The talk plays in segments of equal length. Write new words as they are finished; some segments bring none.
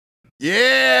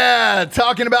Yeah,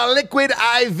 talking about liquidiv.com,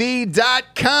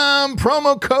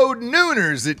 promo code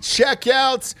Nooners at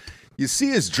checkout. You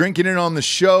see us drinking it on the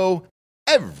show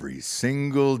every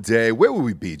single day. Where would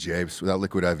we be, James, without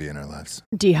Liquid IV in our lives?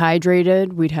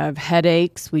 Dehydrated. We'd have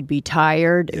headaches. We'd be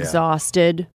tired,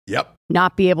 exhausted. Yep.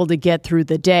 Not be able to get through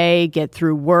the day, get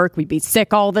through work. We'd be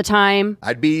sick all the time.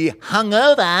 I'd be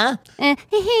hungover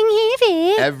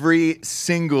every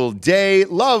single day.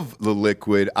 Love the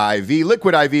Liquid IV.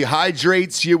 Liquid IV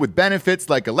hydrates you with benefits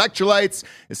like electrolytes,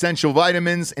 essential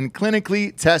vitamins, and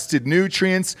clinically tested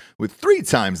nutrients with 3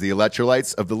 times the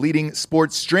electrolytes of the leading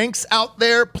sports drinks out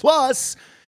there, plus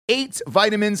 8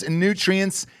 vitamins and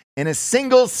nutrients in a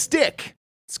single stick.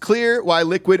 It's clear why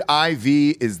Liquid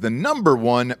IV is the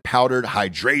 #1 powdered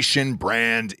hydration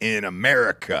brand in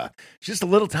America. It's just a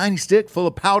little tiny stick full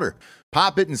of powder.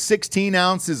 Pop it in 16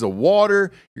 ounces of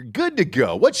water. You're good to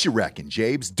go. What you reckon,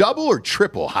 Jabes? Double or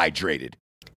triple hydrated?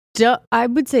 I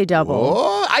would say double.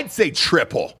 Oh, I'd say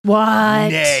triple. What?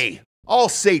 Nay, I'll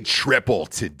say triple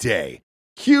today.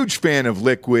 Huge fan of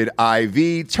Liquid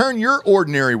IV. Turn your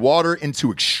ordinary water into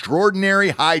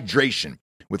extraordinary hydration.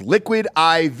 With Liquid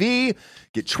IV,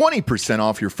 get 20%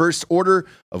 off your first order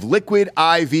of Liquid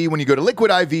IV when you go to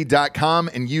liquidiv.com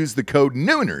and use the code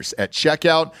Nooners at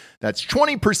checkout. That's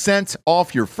 20%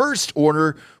 off your first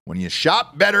order when you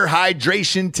shop better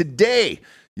hydration today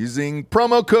using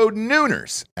promo code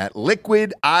Nooners at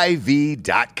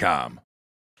liquidiv.com.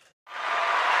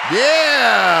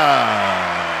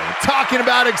 Yeah! Talking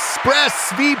about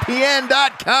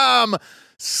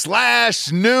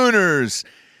expressvpn.com/Nooners.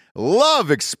 Love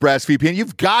ExpressVPN.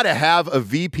 You've got to have a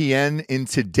VPN in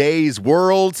today's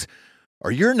world,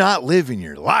 or you're not living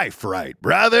your life right,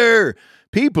 brother.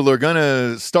 People are going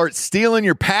to start stealing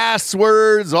your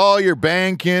passwords, all your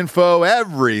bank info,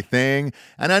 everything.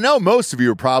 And I know most of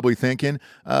you are probably thinking,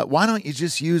 why don't you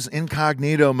just use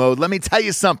incognito mode? Let me tell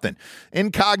you something.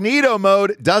 Incognito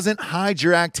mode doesn't hide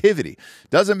your activity.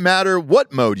 Doesn't matter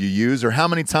what mode you use or how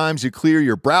many times you clear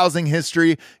your browsing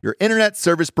history, your internet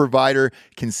service provider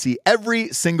can see every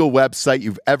single website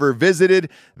you've ever visited.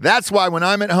 That's why when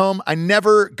I'm at home, I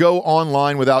never go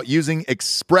online without using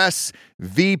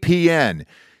ExpressVPN.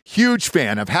 Huge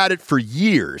fan. I've had it for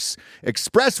years.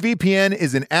 ExpressVPN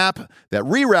is an app that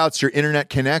reroutes your internet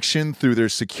connection through their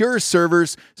secure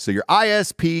servers so your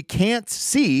ISP can't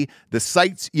see the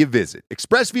sites you visit.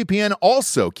 ExpressVPN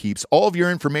also keeps all of your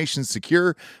information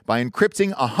secure by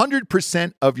encrypting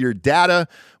 100% of your data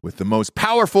with the most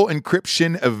powerful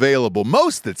encryption available.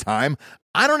 Most of the time,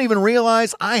 I don't even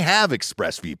realize I have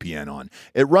ExpressVPN on.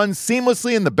 It runs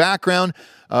seamlessly in the background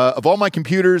of all my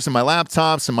computers and my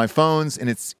laptops and my phones, and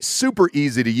it's super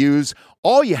easy to use.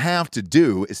 All you have to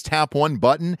do is tap one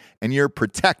button and you're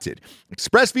protected.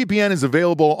 ExpressVPN is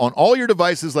available on all your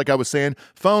devices, like I was saying,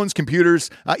 phones, computers,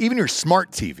 even your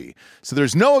smart TV. So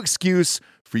there's no excuse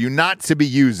for you not to be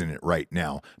using it right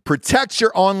now. Protect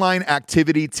your online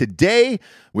activity today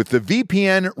with the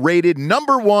VPN rated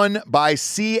 #1 by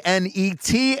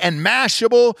CNET and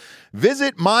Mashable.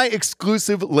 Visit my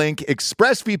exclusive link,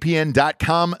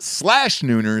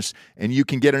 expressvpn.com/Nooners, and you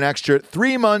can get an extra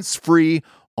 3 months free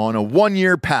on a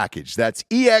 1-year package. That's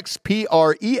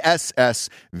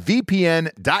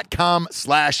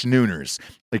expressvpn.com/Nooners.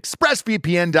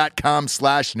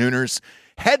 expressvpn.com/Nooners.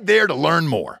 Head there to learn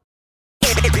more.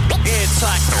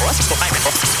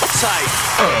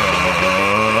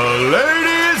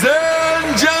 Ladies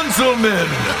and gentlemen,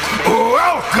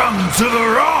 welcome to the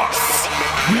Ross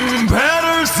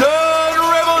Patterson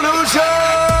Revolution!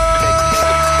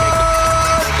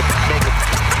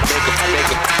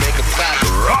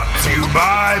 Brought to you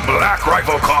by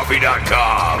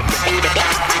BlackRifleCoffee.com.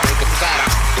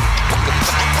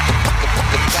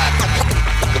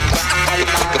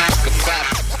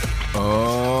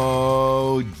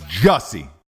 Oh, Jussie.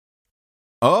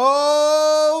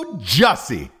 Oh,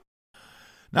 Jussie.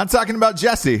 Not talking about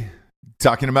Jesse.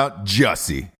 Talking about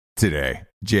Jussie today.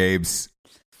 Jabes.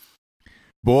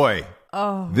 Boy,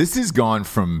 this has gone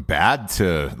from bad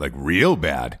to, like, real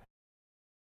bad.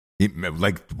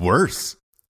 Like, worse.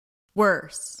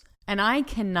 Worse. And I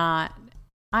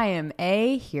am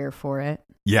here for it.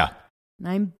 Yeah.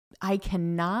 I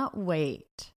cannot wait.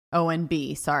 Oh, and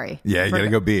B, sorry. Yeah, you gotta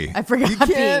go B. I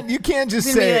forgot You can't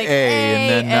just say like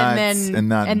A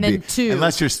and then B. 2.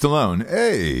 Unless you're Stallone.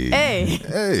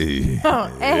 A.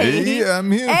 Oh, A. I'm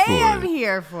here for it. I'm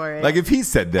here for it. Like if he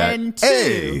said that. And 2.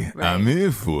 A. Right. I'm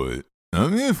here for it.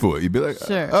 You'd be like,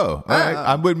 sure. Oh, all right.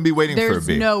 I wouldn't be waiting for a B.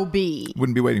 There's no B.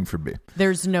 Wouldn't be waiting for B.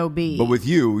 There's no B. But with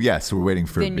you, yes, we're waiting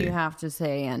for a B. Then you have to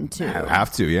say and 2. I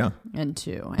have to, yeah. And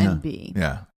 2. And B.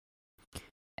 Yeah.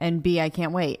 And B, I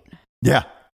can't wait. Yeah.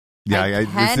 Yeah, I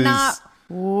cannot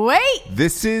wait.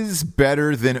 This is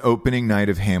better than opening night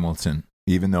of Hamilton,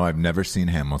 even though I've never seen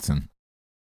Hamilton.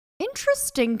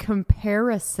 Interesting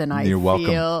comparison, I You're welcome.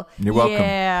 feel. You're welcome.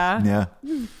 Yeah.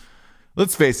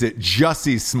 Let's face it,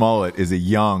 Jussie Smollett is a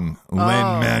young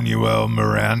Lin-Manuel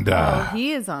Miranda. Oh,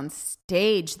 he is on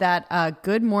stage. That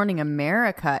Good Morning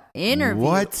America interview.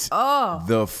 What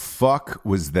the fuck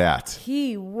was that?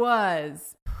 He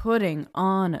was putting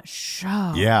on a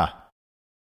show. Yeah.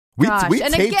 We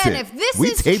and taped again, it. if this We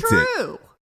is taped true,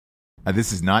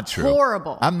 this is not true.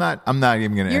 horrible. I'm not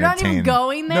even going to entertain. You're not even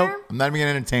going there? Nope, I'm not even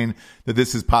going to entertain that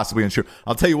this is possibly untrue.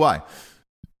 I'll tell you why.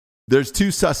 There's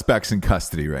 2 suspects in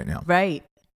custody right now. Right.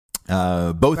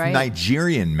 Both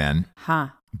Nigerian men,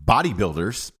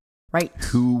 bodybuilders, right,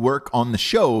 who work on the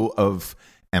show of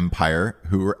Empire,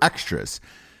 who are extras.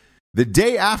 The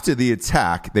day after the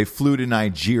attack, they flew to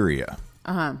Nigeria.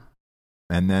 And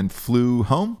then flew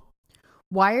home.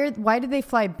 Why did they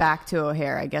fly back to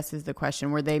O'Hare, I guess is the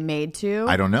question. Were they made to?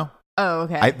 I don't know. Oh,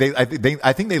 okay. I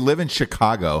think they live in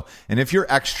Chicago. And if you're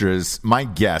extras, my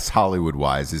guess,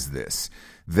 Hollywood-wise, is this.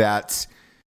 That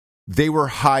they were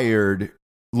hired,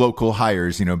 local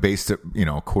hires, based,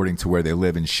 according to where they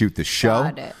live and shoot the show.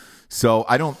 Got it. So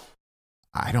I don't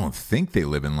think they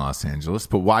live in Los Angeles.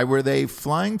 But why were they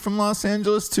flying from Los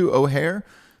Angeles to O'Hare?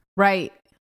 Right.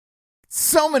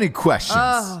 So many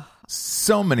questions.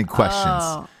 So many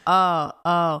questions.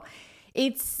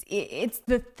 It's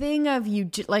the thing of you,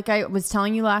 like I was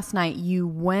telling you last night, you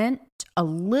went a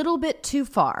little bit too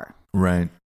far. Right.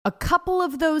 A couple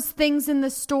of those things in the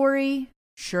story,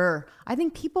 sure. I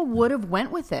think people would have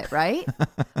went with it, right?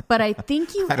 But I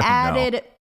think you added,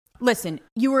 listen,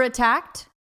 you were attacked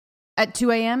at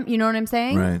 2 a.m. You know what I'm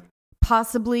saying? Right.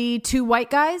 Possibly 2 white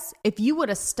guys. If you would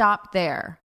have stopped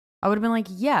there, I would have been like,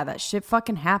 yeah, that shit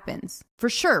fucking happens. For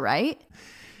sure, right?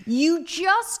 You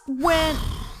just went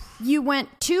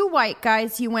 2 white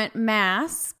guys. You went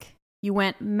mask. You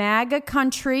went MAGA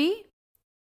country.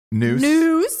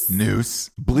 Noose.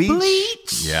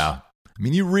 Bleach. Yeah. I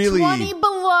mean, you really... 20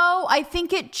 below. I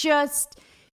think it just...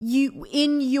 You,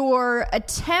 in your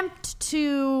attempt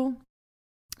to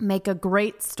make a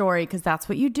great story, because that's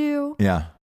what you do. Yeah.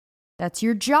 That's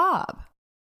your job.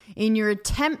 In your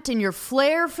attempt, in your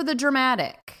flair for the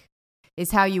dramatic,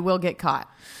 is how you will get caught.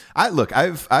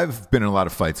 I've been in a lot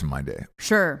of fights in my day.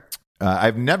 Sure.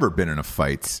 I've never been in a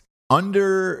fight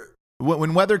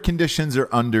when weather conditions are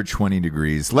under 20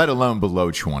 degrees, let alone below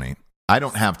 20. I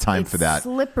don't have time for that.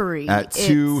 Slippery. At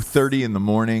 2:30 in the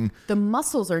morning. The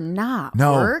muscles are not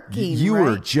working. You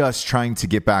were just trying to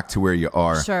get back to where you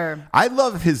are. Sure. I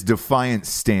love his defiant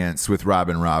stance with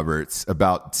Robin Roberts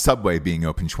about Subway being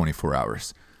open 24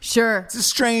 hours. Sure. It's a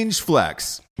strange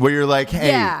flex where you're like,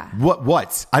 hey,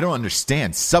 what? I don't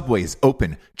understand. Subway is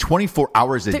open 24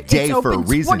 hours a day for a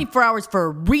reason. 24 hours for a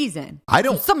reason.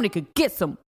 So somebody could get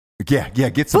some. Yeah,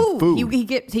 get some food. He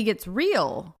gets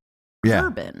real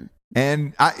urban.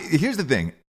 And here's the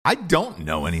thing. I don't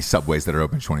know any Subways that are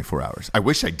open 24 hours. I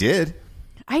wish I did.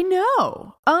 I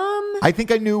know. I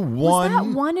think I knew one. Was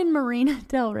that one in Marina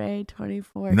Del Rey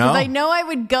 24? No. Because I know I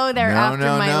would go there after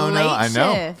my late shift.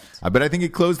 I know. But I think it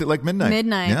closed at like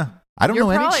midnight. Yeah. I don't know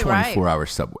any 24-hour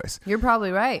Subways. You're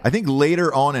probably right. I think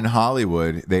later on in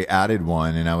Hollywood, they added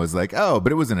one, and I was like,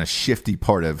 but it was in a shifty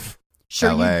part of LA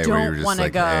you where you were just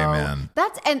like, go. hey, man.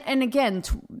 That's and again,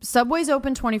 Subway's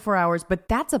open 24 hours, but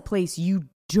that's a place you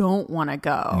don't want to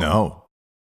go. No.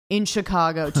 In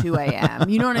Chicago, 2 a.m.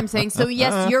 You know what I'm saying? So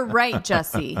yes, you're right,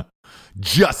 Jussie.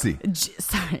 Jussie.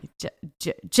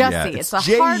 Jussie. It's a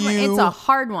hard one. It's a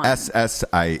hard one.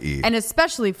 SSIE. And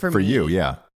especially for me. For you,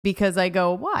 yeah. Because I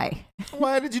go, why?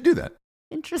 Why did you do that?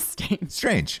 Interesting.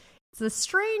 Strange. It's a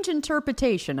strange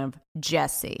interpretation of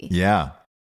Jesse. Yeah.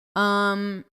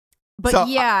 But so,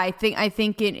 yeah, I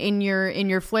think in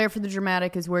your flair for the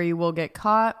dramatic is where you will get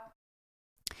caught.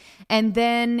 And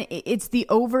then it's the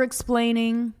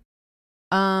over-explaining.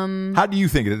 How do you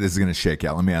think that this is going to shake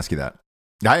out? Let me ask you that.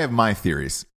 I have my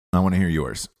theories. I want to hear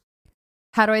yours.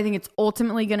 How do I think it's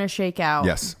ultimately going to shake out?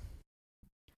 Yes.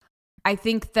 I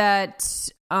think that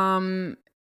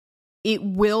it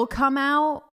will come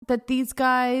out that these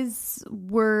guys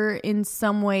were in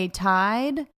some way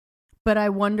tied, but I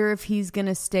wonder if he's going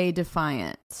to stay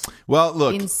defiant. Well,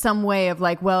 look. In some way of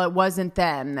like, well, it wasn't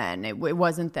them then. It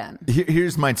wasn't them.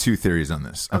 Here's my 2 theories on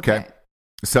this, okay?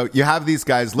 So you have these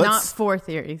guys. Not 4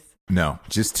 theories. No,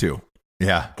 just 2.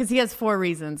 Yeah. Because he has 4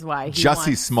 reasons why he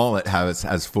Jussie Smollett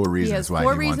has 4 reasons why he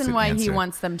wants it. 4 reasons why he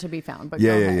wants them to be found. But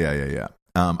yeah.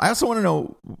 I also want to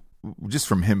know, just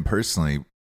from him personally,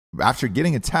 after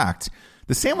getting attacked,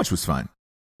 the sandwich was fine.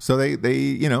 So they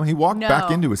he walked No. back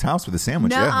into his house with a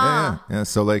sandwich. Nuh-uh. Yeah.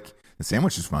 So like the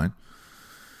sandwich is fine.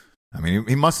 I mean,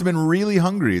 he must have been really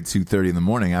hungry at 2:30 in the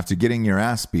morning after getting your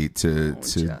ass beat to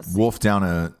Jesse. wolf down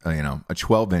a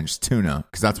 12-inch tuna,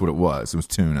 because that's what it was. It was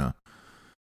tuna.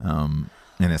 And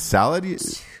a salad.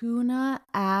 Tuna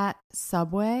at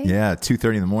Subway? Yeah,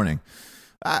 2:30 in the morning.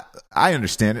 I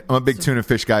understand it. I'm a big tuna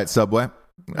fish guy at Subway.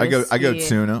 I go Risky.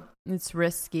 tuna. It's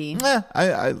risky.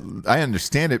 I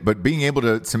understand it, but being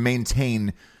able to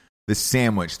maintain the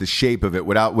sandwich, the shape of it,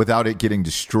 without it getting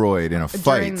destroyed in a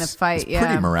fight, During the fight, is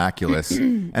pretty miraculous.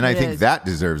 And I think is. that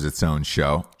deserves its own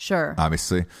show. Sure.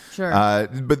 Obviously. Sure.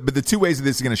 But the two ways that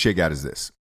this is going to shake out is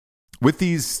this. With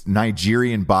these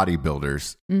Nigerian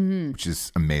bodybuilders, which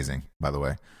is amazing, by the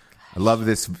way. I love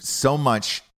this so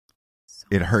much,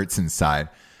 it hurts inside.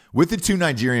 With the two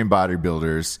Nigerian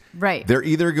bodybuilders, Right. they're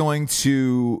either going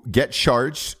to get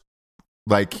charged,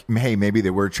 like, hey, maybe they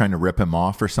were trying to rip him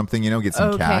off or something, get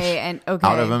some cash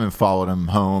out of him and followed him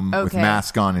home with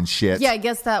mask on and shit. Yeah, I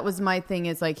guess that was my thing,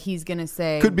 is like he's going to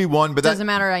say... Could be one, but doesn't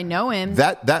matter, I know him.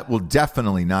 That will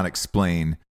definitely not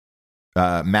explain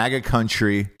MAGA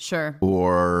country. Sure.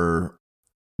 Or,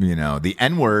 the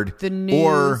N-word. The news.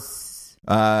 Or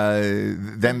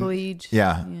them, bleach.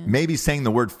 Yeah, maybe saying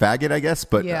the word faggot, I guess,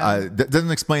 but that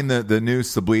doesn't explain the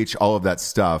noose, the bleach, all of that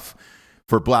stuff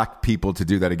for black people to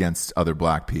do that against other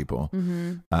black people.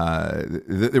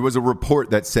 There was a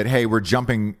report that said, hey, we're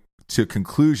jumping to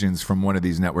conclusions from one of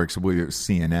these networks,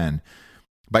 CNN,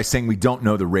 by saying we don't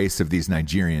know the race of these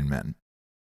Nigerian men.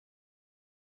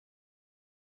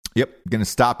 Yep, going to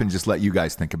stop and just let you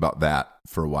guys think about that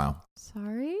for a while.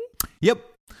 Sorry? Yep.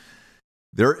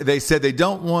 They said they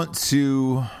don't want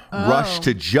to rush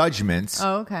to judgment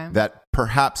that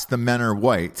perhaps the men are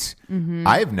white.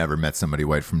 I have never met somebody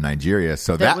white from Nigeria,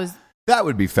 so that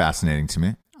would be fascinating to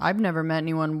me. I've never met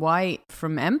anyone white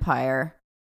from Empire.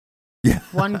 Yeah.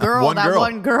 One girl,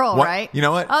 one girl, right? You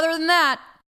know what? Other than that.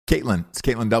 It's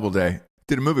Caitlin Doubleday.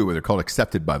 Did a movie with her called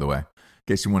Accepted, by the way, in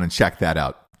case you want to check that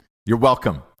out. You're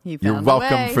welcome. You're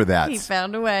welcome for that. He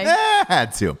found a way.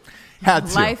 Had to.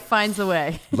 Life finds a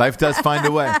way. Life does find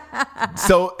a way.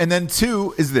 So, and then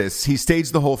two is this. He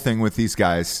staged the whole thing with these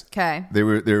guys. Okay.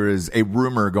 There is a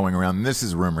rumor going around, and this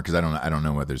is a rumor because I don't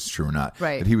know whether it's true or not.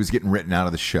 Right. That he was getting written out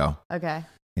of the show. Okay.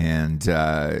 And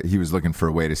he was looking for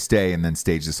a way to stay and then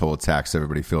stage this whole attack so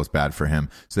everybody feels bad for him.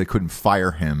 So they couldn't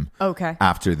fire him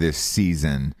after this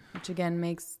season. Which again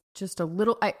makes just a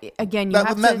little...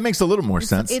 that makes a little more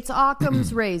sense. It's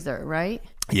Occam's razor, right?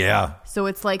 Yeah. So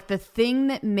it's like the thing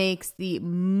that makes the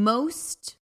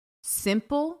most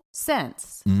simple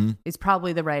sense is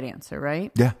probably the right answer,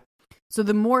 right? Yeah. So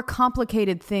the more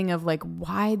complicated thing of like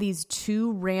why these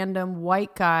two random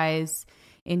white guys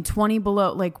in 20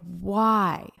 Below, like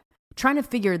why? Trying to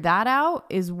figure that out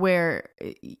is where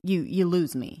you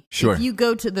lose me. Sure. If you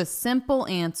go to the simple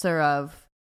answer of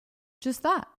just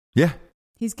that. Yeah.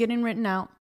 He's getting written out.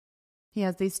 He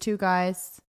has these two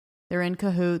guys. They're in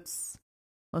cahoots.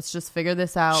 Let's just figure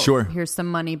this out. Sure. Here's some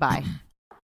money. Bye.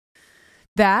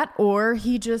 That, or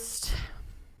he just...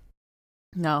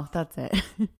 No, that's it.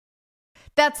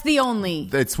 That's the only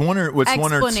It's one or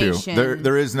two.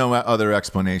 There is no other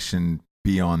explanation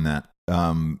beyond that.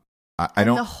 I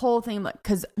don't... The whole thing,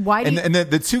 because why do And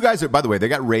the two guys, by the way, they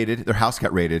got raided. Their house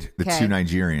got raided. The two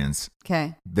Nigerians.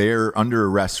 Okay. They're under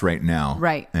arrest right now.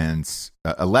 Right. And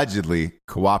allegedly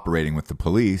cooperating with the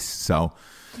police. So...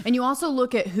 And you also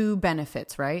look at who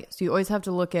benefits, right? So you always have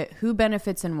to look at who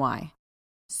benefits and why.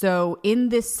 So in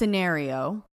this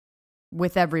scenario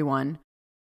with everyone,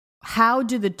 how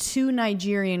do the two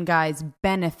Nigerian guys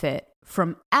benefit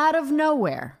from out of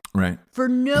nowhere, right, for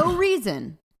no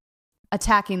reason,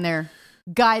 attacking their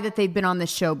guy that they've been on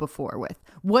this show before with?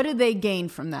 What do they gain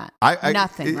from that?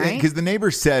 Nothing, right? Because the neighbor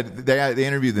said, they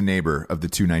interviewed the neighbor of the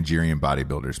two Nigerian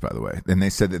bodybuilders, by the way. And they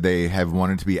said that they have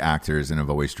wanted to be actors and have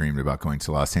always dreamed about going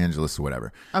to Los Angeles or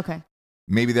whatever. Okay.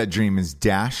 Maybe that dream is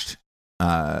dashed.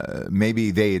 Maybe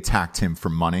they attacked him for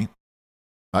money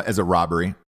as a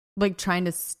robbery. Like trying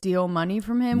to steal money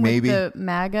from him maybe, with the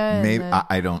MAGA? Maybe.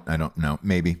 I don't know.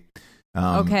 Maybe.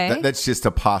 Okay. That's just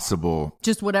a possible...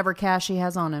 Just whatever cash he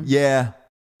has on him. Yeah.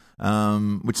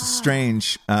 Which is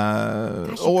strange.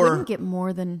 Gosh, couldn't get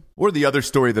more than... Or the other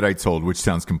story that I told, which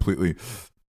sounds completely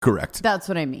correct. That's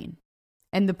what I mean.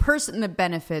 And the person that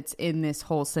benefits in this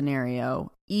whole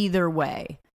scenario, either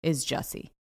way, is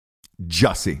Jussie.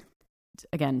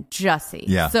 Again, Jussie.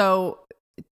 Yeah. So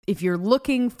if you're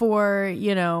looking for,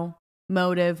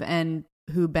 motive and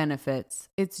who benefits,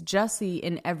 it's Jussie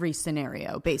in every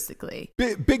scenario, basically.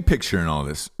 Big picture in all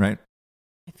this, right?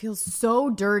 It feels so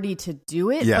dirty to do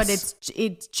it, Yes. but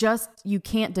it's just, you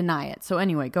can't deny it. So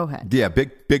anyway, go ahead. Yeah,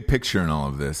 big picture in all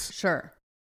of this. Sure.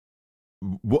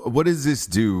 What does this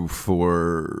do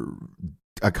for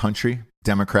a country?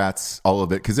 Democrats, all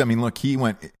of it? Because, I mean, look, he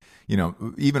went,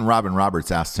 even Robin Roberts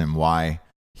asked him why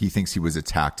he thinks he was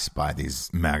attacked by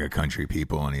these MAGA country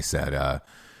people. And he said,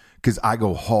 because I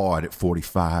go hard at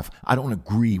 45. I don't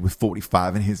agree with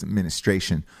 45 in his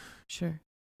administration. Sure.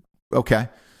 Okay.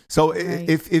 So Right.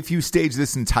 if you stage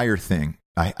this entire thing,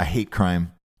 I hate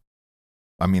crime.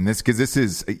 I mean, this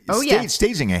is yes.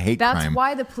 staging a hate That's crime.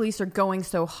 why the police are going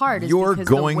so hard. Is You're because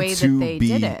going the way to that they be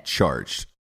did it. charged,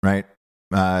 right?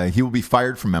 He will be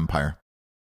fired from Empire,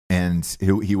 and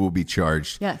he will be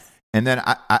charged. Yes. And then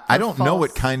I don't know false.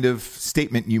 what kind of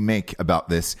statement you make about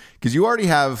this, because you already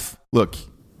have, look,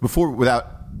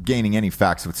 without gaining any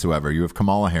facts whatsoever, you have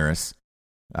Kamala Harris,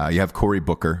 you have Cory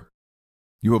Booker,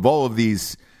 you have all of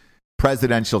these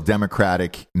presidential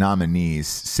Democratic nominees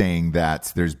saying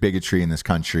that there's bigotry in this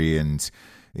country, and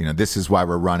this is why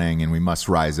we're running, and we must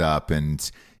rise up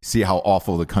and see how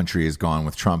awful the country has gone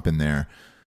with Trump in there.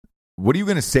 What are you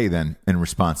going to say then in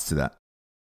response to that?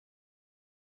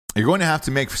 You're going to have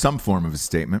to make some form of a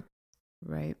statement.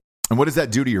 Right. And what does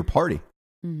that do to your party?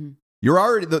 Mm-hmm. You're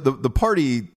already, the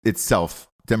party itself,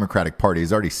 Democratic Party,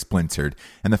 is already splintered.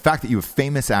 And the fact that you have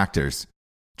famous actors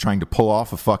trying to pull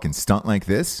off a fucking stunt like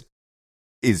this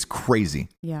is crazy.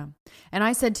 Yeah. And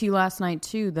I said to you last night,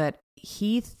 too, that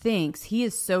he thinks he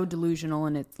is so delusional.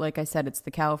 And it's like I said, it's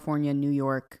the California, New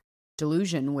York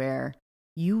delusion where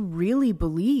you really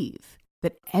believe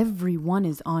that everyone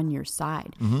is on your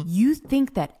side. Mm-hmm. You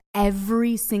think that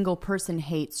every single person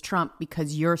hates Trump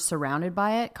because you're surrounded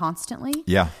by it constantly.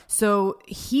 Yeah. So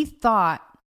he thought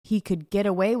he could get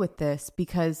away with this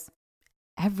because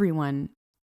everyone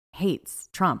hates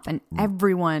Trump and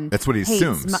everyone That's what he hates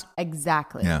assumes.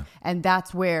 Exactly. Yeah. And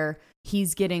that's where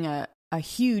he's getting a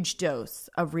huge dose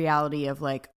of reality of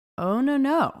like, oh,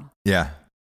 no. Yeah.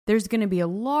 There's going to be a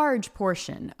large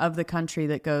portion of the country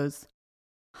that goes,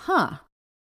 huh,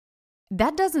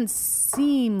 that doesn't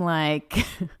seem like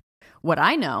what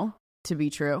I know to be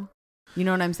true. You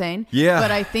know what I'm saying? Yeah.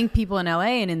 But I think people in LA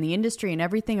and in the industry and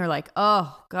everything are like,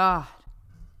 oh, God,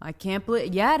 I can't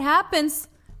believe. Yeah, it happens.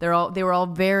 They were all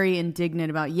very indignant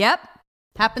about, yep,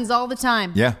 happens all the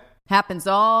time. Yeah. Happens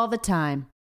all the time.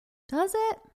 Does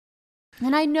it?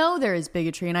 And I know there is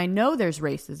bigotry and I know there's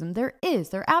racism. There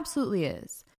absolutely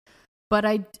is. But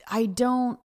I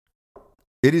don't.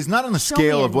 It is not on the Show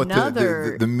scale me of what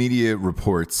another- the media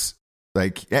reports.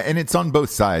 Like, and it's on both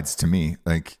sides to me.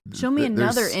 Like, Show me there's-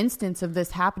 another instance of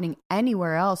this happening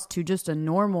anywhere else to just a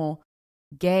normal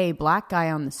gay black guy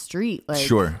on the street. Like,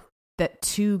 Sure. that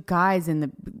two guys in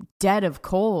the dead of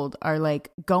cold are like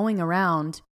going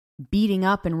around beating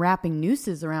up and wrapping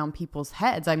nooses around people's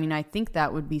heads. I mean, I think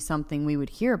that would be something we would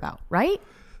hear about, right?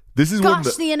 This is Gosh,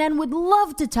 CNN would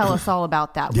love to tell us all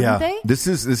about that, wouldn't they? This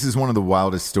is one of the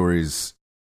wildest stories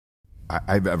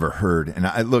I've ever heard. And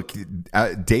I look,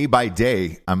 day by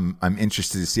day, I'm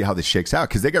interested to see how this shakes out,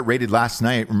 because they got raided last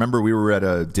night. Remember, we were at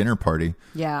a dinner party.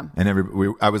 Yeah. And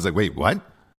I was like, wait, what?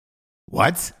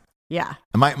 What? Yeah.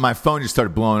 And my phone just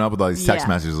started blowing up with all these text Yeah.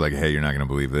 messages like, hey, you're not going to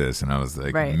believe this. And I was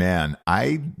like, Right. man,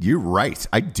 you're right.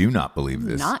 I do not believe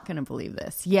this. Not going to believe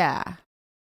this. Yeah.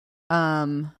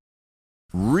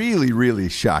 Really, really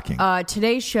shocking.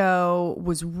 Today's show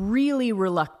was really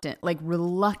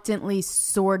reluctantly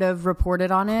sort of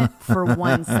reported on it for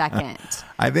 1 second,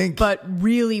 I think. but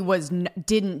really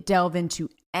didn't delve into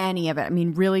any of it. I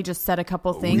mean, really just said a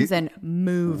couple things and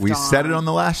moved we on. said it on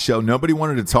the last show. Nobody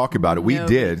wanted to talk about it. We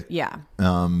did. Yeah.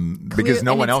 Because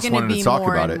no one else wanted to talk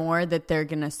about it. More that they're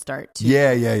going to start to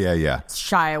Yeah.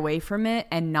 shy away from it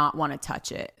and not want to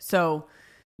touch it. So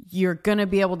you're going to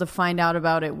be able to find out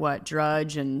about it,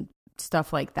 Drudge and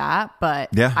stuff like that. But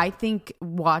Yeah. I think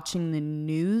watching the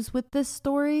news with this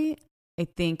story, and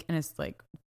it's like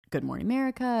Good Morning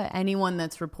America, anyone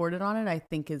that's reported on it, I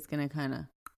think is going to kind of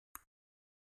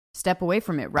step away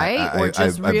from it, right?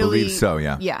 I believe so,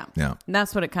 yeah. Yeah. Yeah. And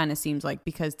that's what it kind of seems like,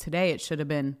 because today it should have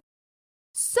been,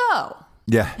 so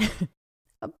Yeah.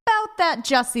 about that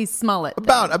Jussie Smollett thing.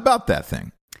 About that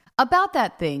thing. About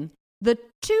that thing, the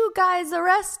two guys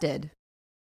arrested,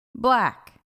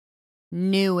 black,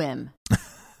 knew him.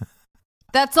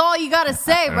 That's all you got to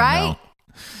say, right? know.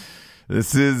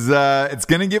 This is, it's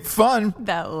going to get fun.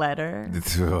 That letter.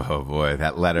 Oh, boy,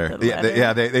 that letter. The letter.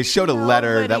 Yeah, they showed a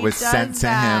letter that Nobody was sent does to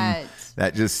that. him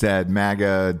that just said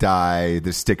MAGA die,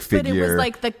 the stick figure. But it was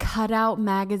like the cutout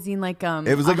magazine, like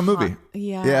it was like a movie.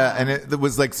 Yeah, and it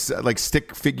was like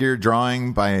stick figure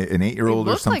drawing by an 8-year-old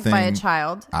or something. Like by a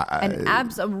child,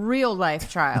 a real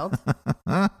life child.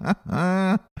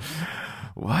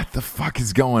 What the fuck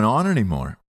is going on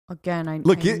anymore? Again, I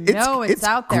know it's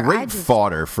out there. Great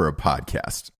fodder for a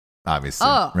podcast, obviously,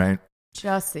 right?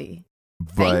 Jussie,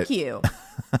 thank you.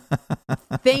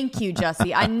 Thank you,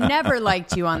 Jussie. I never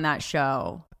liked you on that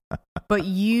show, but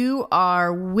you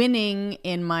are winning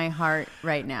in my heart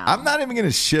right now. I'm not even going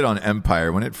to shit on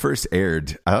Empire. When it first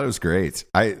aired, I thought it was great.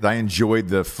 I enjoyed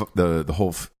the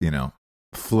whole,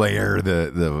 flair,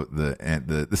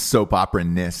 the soap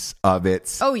opera-ness of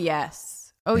it. Oh,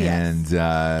 yes. Oh, yes. And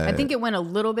I think it went a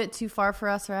little bit too far for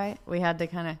us, right? We had to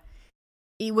kind of...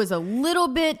 It was a little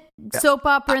bit soap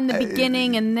opera in the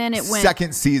beginning, and then it went...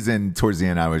 Second season, towards the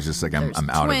end, I was just like, I'm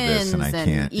out of this, and I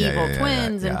can't... Evil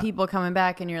twins and people coming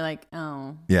back, and you're like,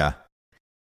 oh... Yeah.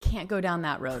 Can't go down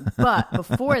that road. But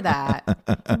before that,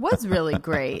 it was really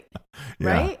great,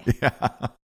 right?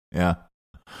 Yeah.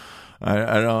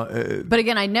 I don't... but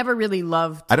again, I never really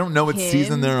loved I don't know what him.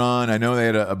 season they're on. I know they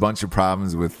had a bunch of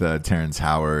problems with Terrence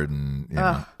Howard, and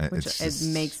it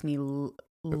makes me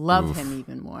love him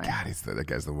even more. God, that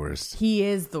guy's the worst. He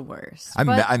is the worst. I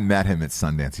met him at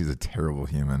Sundance. He's a terrible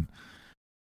human.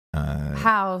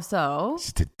 How so?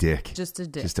 Just a dick. Just a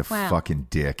dick. Just a fucking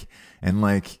dick. And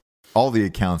like all the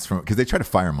accounts because they tried to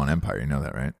fire him on Empire. You know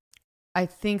that, right? I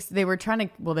think they were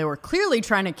they were clearly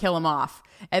trying to kill him off.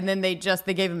 And then they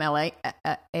gave him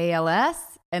ALS,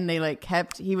 and they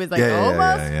he was like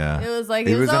almost. Yeah. It was like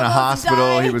he was in a hospital.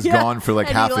 Dying. He was gone for like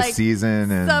half a season,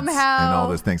 and somehow and all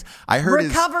those things. I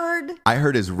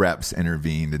heard his reps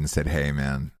intervened and said, "Hey,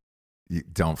 man, you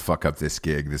don't fuck up this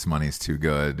gig. This money's too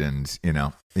good." And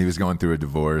he was going through a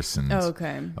divorce and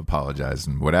apologized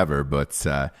and whatever, but.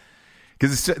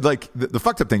 Because it's like the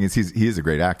fucked up thing is he is a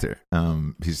great actor.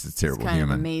 He's a terrible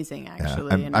human. Amazing,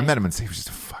 actually. Yeah. I met him and he was just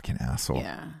a fucking asshole.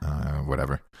 Yeah.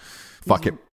 Whatever. Fuck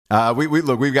it.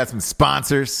 We've got some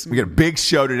sponsors. We got a big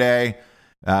show today.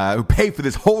 Who pay for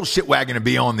this whole shit wagon to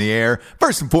be on the air.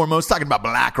 First and foremost, talking about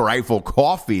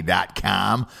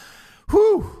BlackRifleCoffee.com.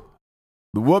 Whew.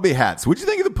 The Whoopee Hats. What'd you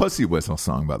think of the Pussy Whistle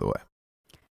song, by the way?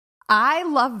 I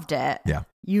loved it. Yeah.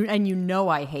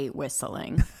 I hate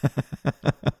whistling.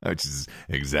 Which is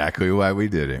exactly why we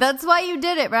did it. That's why you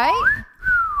did it, right?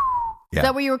 Yeah. Is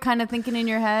that what you were kind of thinking in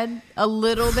your head? A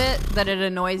little bit that it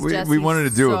annoys Jesse. We wanted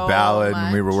to do a ballad, much.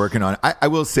 And we were working on it. I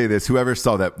will say this: whoever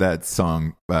saw that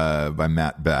song by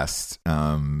Matt Best,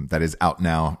 that is out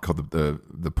now, called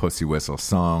the Pussy Whistle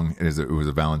song. It was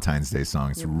a Valentine's Day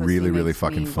song. It's really, really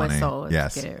fucking funny. Whistle.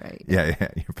 Yes, get it right. Yeah.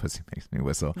 Your pussy makes me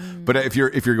whistle. But if you're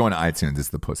going to iTunes, it's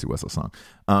the Pussy Whistle song.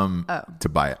 To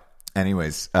buy it.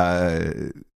 Anyways,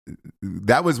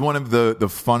 that was one of the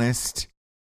funnest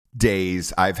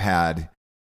days I've had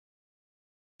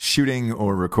shooting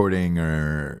or recording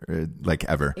or like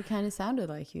ever. It kind of sounded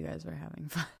like you guys were having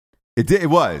fun. It did. It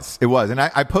was. And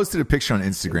I posted a picture on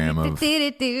Instagram of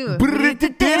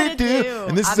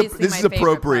and this is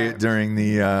appropriate during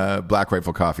the Black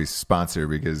Rifle Coffee sponsor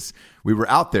because we were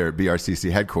out there at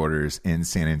BRCC headquarters in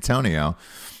San Antonio.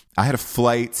 I had a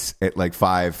flight at like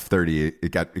 5:30.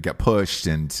 It got pushed,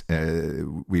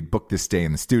 and we booked this day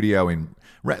in the studio and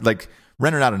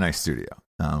rented out a nice studio.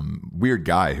 Weird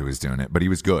guy who was doing it, but he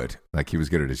was good. Like he was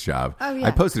good at his job. Oh, yeah.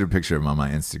 I posted a picture of him on my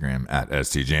Instagram at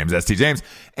STJames,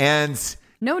 and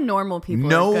no normal people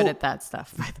are good at that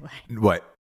stuff. By the way, what?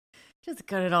 Just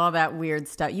good at all that weird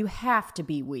stuff. You have to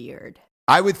be weird.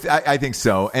 I think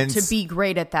so. And to be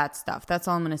great at that stuff. That's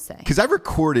all I'm going to say. Because I've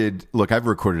recorded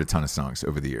a ton of songs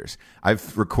over the years.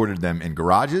 I've recorded them in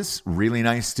garages, really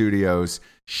nice studios,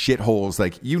 shitholes,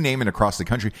 like you name it across the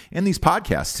country, and these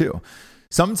podcasts too.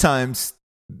 Sometimes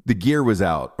the gear was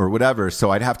out or whatever,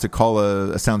 so I'd have to call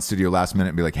a sound studio last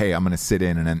minute and be like, hey, I'm going to sit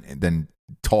in and then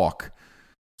talk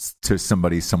to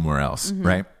somebody somewhere else,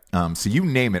 right? So you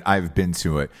name it, I've been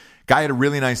to it. Guy had a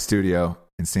really nice studio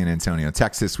in San Antonio,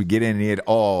 Texas. We get in and he had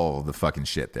all the fucking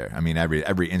shit there. I mean,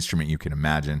 every instrument you can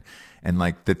imagine. And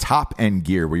like the top end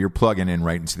gear where you're plugging in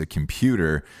right into the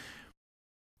computer.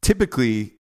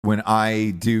 Typically, when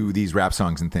I do these rap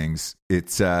songs and things,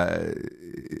 it's I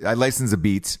license a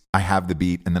beat, I have the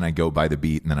beat, and then I go by the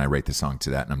beat, and then I write the song to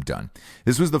that, and I'm done.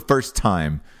 This was the first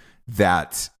time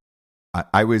that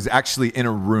I was actually in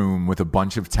a room with a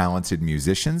bunch of talented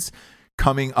musicians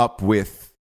coming up with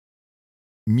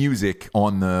music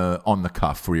on the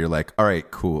cuff where you're like, all right,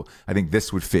 cool, I think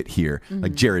this would fit here.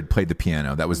 Like Jared played the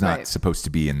piano that was not supposed to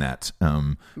be in that,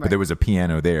 but there was a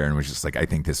piano there and was just like, I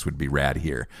think this would be rad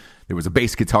here. There was a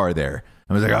bass guitar there.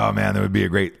 I was like, oh man, that would be a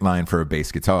great line for a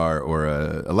bass guitar or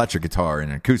a electric guitar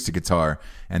and an acoustic guitar.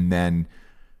 And then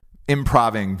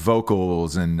improving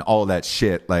vocals and all that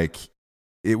shit. Like,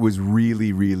 it was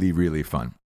really, really, really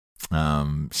fun.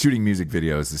 Shooting music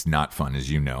videos is not fun, as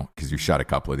you know, because you shot a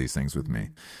couple of these things with me.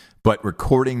 But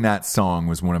recording that song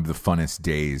was one of the funnest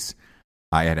days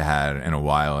I had in a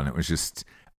while. And it was just,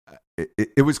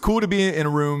 it was cool to be in a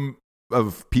room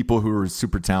of people who were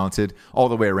super talented all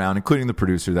the way around, including the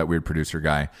producer, that weird producer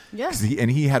guy. Yeah.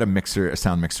 He had a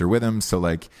sound mixer with him. So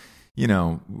like, you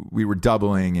know, we were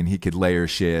doubling and he could layer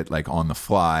shit like on the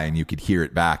fly and you could hear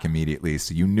it back immediately.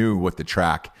 So you knew what the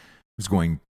track was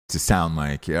going to sound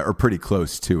like, or pretty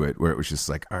close to it, where it was just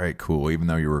like, all right, cool, even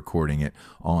though you're recording it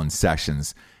on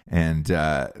sessions. And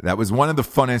that was one of the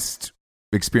funnest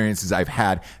experiences I've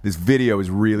had. This video is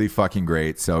really fucking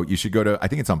great. So you should go to, I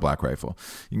think it's on Black Rifle.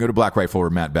 You can go to Black Rifle or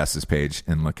Matt Best's page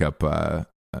and look up the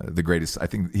greatest, I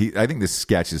think this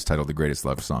sketch is titled The Greatest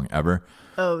Love Song Ever.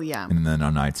 Oh yeah. And then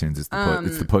on iTunes it's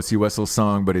the Pussy Whistle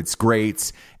song, but it's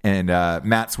great. And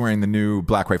Matt's wearing the new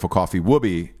Black Rifle Coffee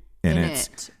Whoopie in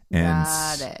it. And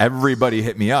everybody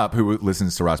hit me up who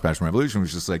listens to Ross Passion Revolution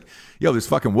was just like, yo, this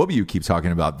fucking Whoopie you keep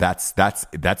talking about, that's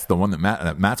the one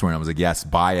that Matt's wearing. I was like, yes,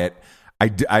 buy it.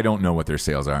 I don't know what their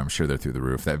sales are. I'm sure they're through the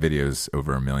roof. That video's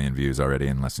over 1 million views already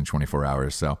in less than 24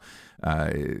 hours. So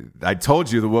I told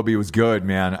you the Whoopie was good,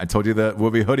 man. I told you the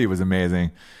Whoopie hoodie was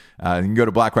amazing. You can go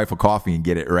to Black Rifle Coffee and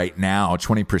get it right now.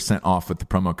 20% off with the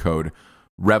promo code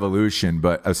Revolution.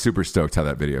 But I was super stoked how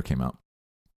that video came out.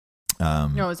 No,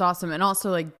 it was awesome. And also,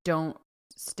 like, don't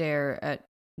stare at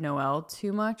Noelle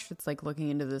too much. It's like looking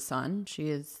into the sun. She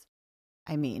is,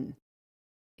 I mean,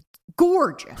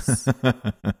 gorgeous.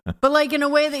 But like in a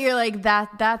way that you're like,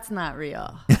 that's not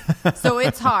real. So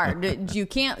it's hard. You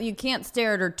can't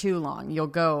stare at her too long. You'll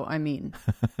go, I mean,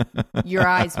 your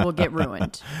eyes will get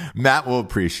ruined. Matt will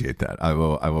appreciate that. I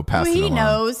will pass it along. He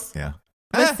knows. Yeah.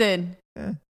 Listen.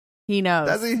 He knows.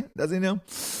 Does he know? You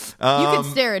can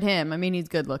stare at him. I mean, he's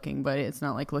good looking, but it's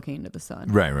not like looking into the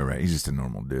sun. Right. He's just a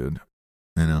normal dude.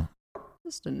 You know?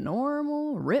 Just a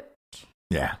normal, ripped,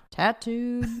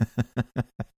 tattooed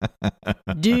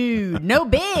dude. No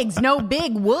bigs, no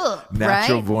big whoop.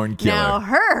 Natural right? born killer. Now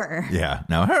her. Yeah.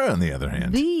 Now her, on the other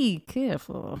hand. Be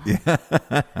careful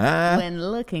when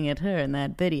looking at her in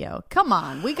that video. Come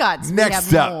on, we have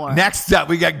more. Next up,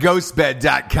 we got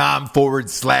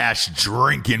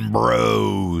ghostbed.com/drinking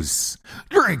bros.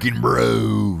 Drinking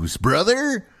bros,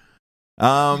 brother.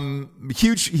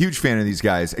 Huge fan of these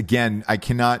guys. Again, I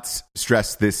cannot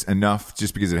stress this enough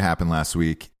just because it happened last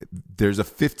week. There's a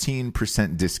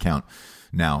 15% discount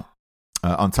now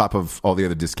on top of all the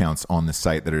other discounts on the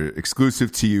site that are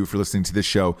exclusive to you for listening to this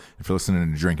show and for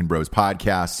listening to Drinking Bros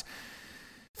podcast.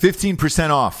 15%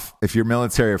 off if you're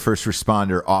military or first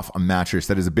responder off a mattress.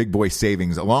 That is a big boy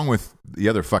savings, along with the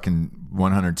other fucking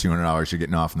 $100, $200 you're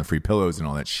getting off and the free pillows and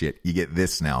all that shit. You get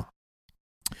this now,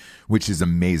 which is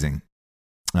amazing.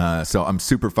 So I'm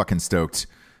super fucking stoked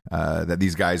that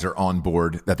these guys are on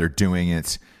board, that they're doing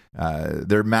it.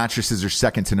 Their mattresses are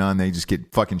second to none. They just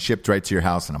get fucking shipped right to your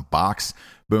house in a box.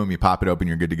 Boom, you pop it open,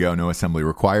 you're good to go. No assembly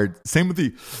required. Same with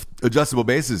the adjustable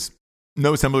bases.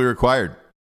 No assembly required.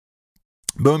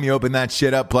 Boom, you open that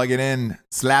shit up, plug it in,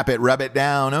 slap it, rub it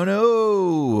down. Oh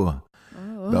no.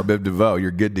 Belle Biv DeVoe,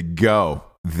 you're good to go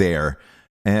there.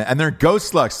 And they're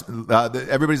Ghost Lux.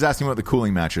 Everybody's asking what the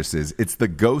cooling mattress is. It's the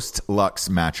Ghost Lux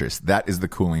mattress. That is the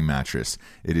cooling mattress.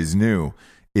 It is new.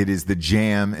 It is the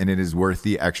jam, and it is worth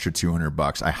the extra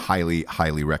 $200. I highly,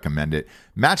 highly recommend it.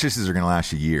 Mattresses are going to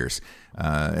last you years.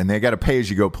 And they got a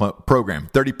pay-as-you-go program.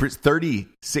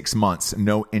 36 months,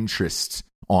 no interest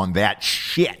on that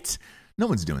shit. No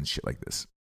one's doing shit like this.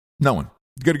 No one.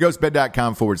 Go to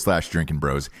ghostbed.com/drinking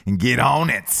bros and get on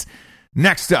it.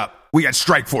 Next up, we got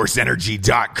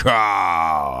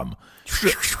StrikeForceEnergy.com.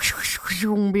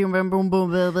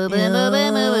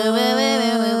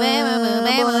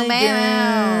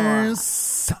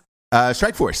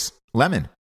 Strikeforce, lemon,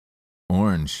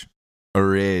 orange,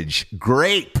 orange,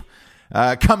 grape.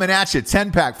 Coming at you,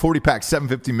 10-pack, 40-pack,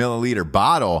 750 milliliter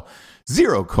bottle.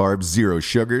 0 carbs, 0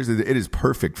 sugars. It is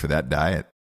perfect for that diet.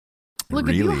 Look,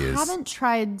 really, if you haven't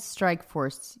tried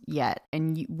Strikeforce yet,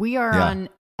 and we are on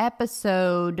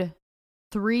episode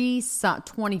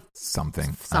 320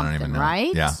 something, I don't even know.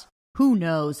 Right? Yeah. Who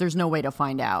knows? There's no way to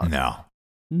find out.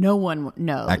 No one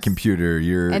knows. That computer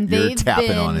you're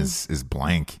tapping on is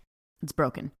blank. It's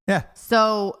broken. Yeah.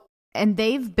 So And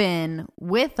they've been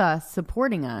with us,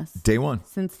 supporting us. Day one.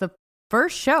 Since the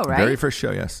first show, right? Very first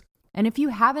show, yes. And if you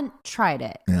haven't tried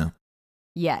it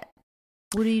yet,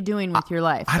 what are you doing with your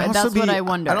life? That's what I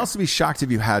wonder. I'd also be shocked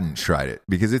if you hadn't tried it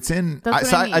because it's in.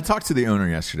 I talked to the owner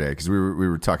yesterday because we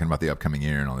were talking about the upcoming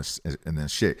year and all this and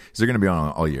this shit. So they're going to be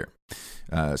on all year.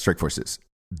 Strike Forces.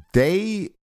 They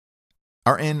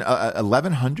are in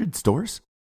 1,100 stores.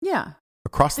 Yeah.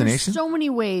 Across the nation. So many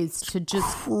ways to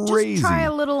just try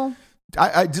a little.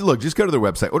 Look, just go to their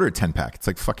website. Order a 10-pack. It's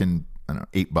like fucking, I don't know,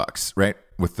 $8, right?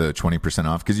 With the 20%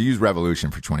 off because you use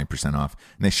Revolution for 20% off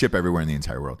and they ship everywhere in the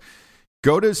entire world.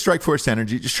 Go to Strikeforce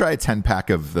Energy. Just try a 10-pack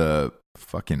of the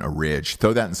fucking Ridge.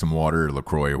 Throw that in some water or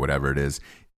LaCroix or whatever it is.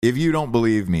 If you don't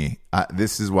believe me,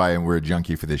 this is why we're a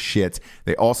junkie for this shit.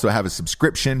 They also have a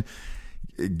subscription.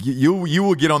 You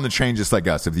will get on the train just like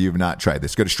us if you've not tried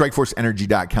this. Go to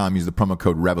StrikeForceEnergy.com. Use the promo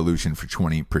code REVOLUTION for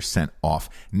 20% off.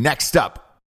 Next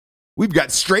up, we've got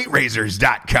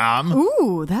StraightRazors.com.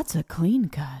 Ooh, that's a clean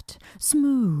cut.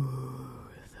 Smooth.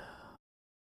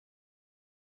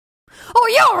 Oh,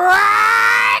 you're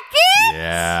rocking!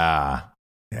 Yeah,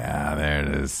 there it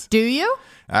is. Do you?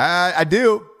 I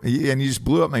do. And you just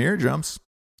blew up my eardrums.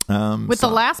 With the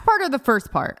last part or the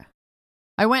first part?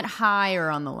 I went higher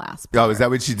on the last part. Oh, is that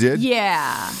what you did?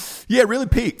 Yeah. Yeah, it really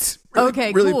peaked.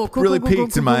 Really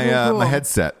peaked in my my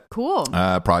headset. Cool.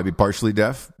 Probably partially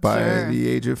deaf by the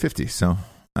age of 50. So,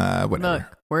 whatever. Look,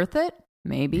 worth it?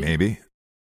 Maybe.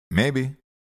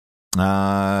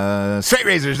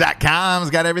 StraightRazors.com's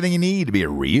got everything you need to be a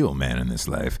real man in this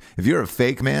life. If you're a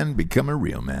fake man, become a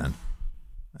real man.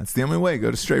 That's the only way.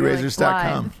 Go to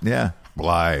StraightRazors.com. Like yeah.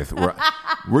 Blythe.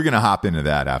 We're going to hop into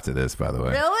that after this, by the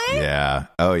way. Really? Yeah.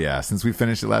 Oh, yeah. Since we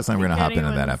finished it last time, we're going to hop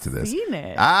into that after this. Seen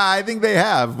it. I think they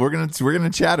have. We're gonna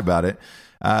chat about it.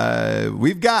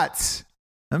 We've got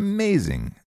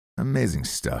amazing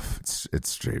stuff. It's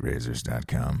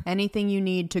StraightRazors.com. Anything you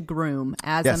need to groom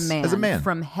as a man.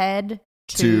 From head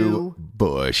to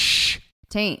bush.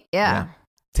 Taint. Yeah.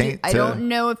 Taint. I don't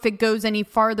know if it goes any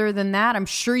farther than that. I'm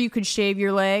sure you could shave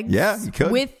your legs. Yeah, you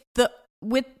could.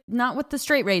 Not with the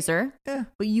straight razor,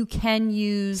 but you can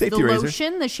use safety the razor.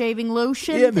 lotion, the shaving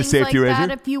lotion, the things safety like razor.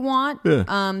 that if you want.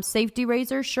 Yeah. Safety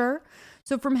razor, sure.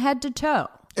 So from head to toe,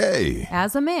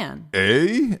 as a man,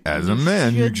 you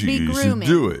should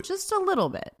do it just a little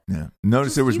bit. Yeah.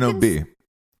 Notice there was no B.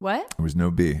 What? There was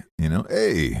no B.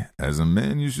 As a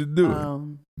man, you should do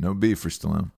it. No B for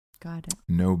Stallone. Got it.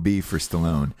 No B for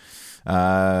Stallone.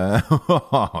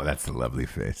 That's a lovely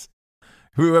face.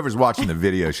 Whoever's watching the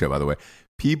video show, by the way,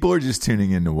 people are just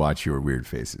tuning in to watch your weird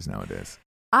faces nowadays.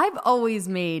 I've always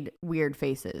made weird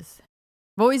faces.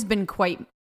 I've always been quite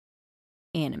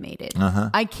animated.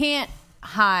 I can't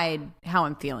hide how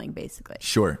I'm feeling, basically.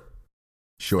 Sure.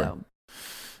 So,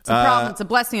 it's a problem. It's a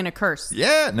blessing and a curse.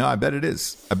 Yeah, no, I bet it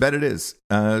is.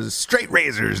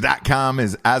 StraightRazors.com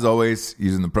is, as always,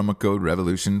 using the promo code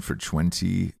REVOLUTION for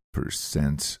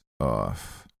 20%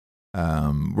 off.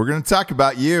 We're going to talk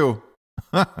about you.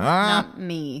 Not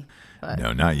me. But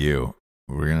no, not you.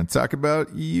 We're going to talk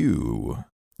about you.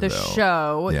 The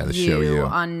show. Yeah, the show You.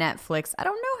 On Netflix. I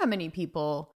don't know how many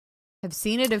people have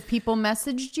seen it. Have people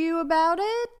messaged you about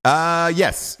it?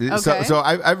 Yes. Okay. So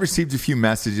I've received a few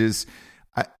messages.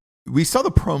 We saw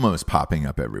the promos popping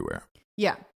up everywhere.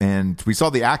 Yeah. And we saw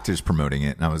the actors promoting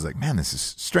it. And I was like, man, this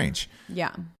is strange.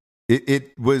 Yeah.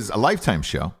 It was a Lifetime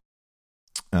show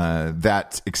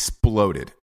that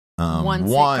exploded.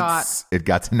 Once it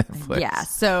got to Netflix. Yeah,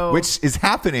 so which is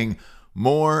happening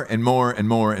more and more and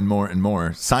more and more and more.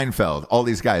 Seinfeld, all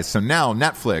these guys. So now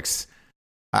Netflix,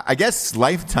 I guess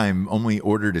Lifetime only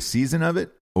ordered a season of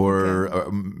it,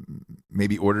 or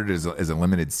maybe ordered as a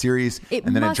limited series,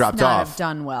 and then it dropped off. Have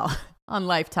done well on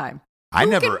Lifetime. I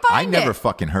never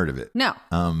fucking heard of it. No.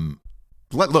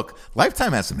 Look,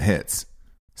 Lifetime has some hits.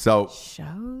 So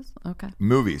shows, okay,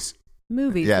 movies,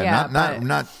 yeah,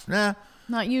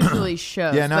 not usually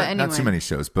shows. Yeah, but anyway. Not too many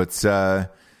shows, but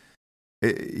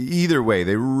either way,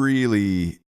 they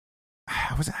really.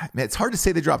 It's hard to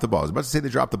say they dropped the ball. I was about to say they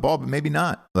dropped the ball, but maybe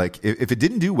not. Like if it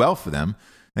didn't do well for them,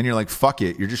 then you're like, fuck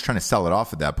it. You're just trying to sell it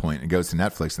off at that point. It goes to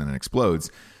Netflix and then it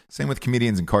explodes. Same with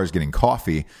Comedians in Cars Getting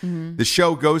Coffee. Mm-hmm. The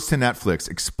show goes to Netflix,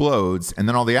 explodes, and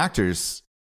then all the actors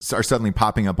are suddenly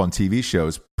popping up on TV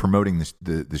shows promoting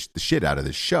the shit out of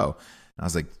this show. And I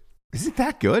was like, is it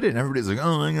that good? And everybody's like,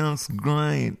 oh my God, it's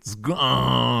great. It's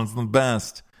the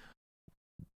best.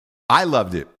 I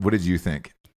loved it. What did you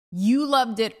think? You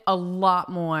loved it a lot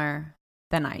more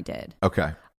than I did.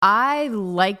 Okay. I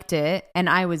liked it and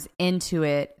I was into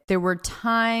it. There were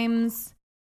times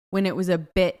when it was a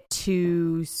bit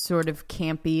too sort of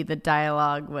campy. The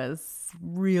dialogue was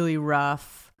really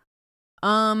rough.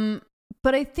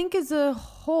 But I think as a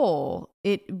whole,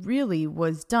 it really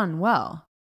was done well.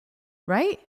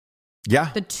 Right?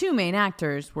 Yeah. The two main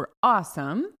actors were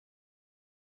awesome.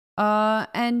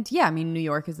 And yeah, I mean, New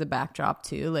York is the backdrop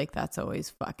too. Like, that's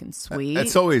always fucking sweet.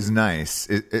 It's always nice,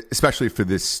 especially for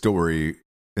this story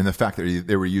and the fact that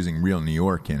they were using real New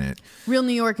York in it. Real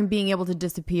New York and being able to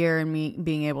disappear and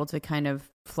being able to kind of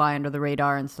fly under the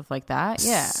radar and stuff like that.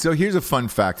 Yeah. So here's a fun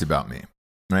fact about me,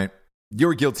 right?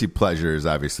 Your guilty pleasure is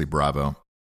obviously Bravo.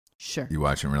 Sure. You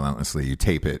watch it relentlessly. You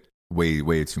tape it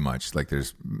way too much. Like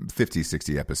there's 50,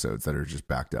 60 episodes that are just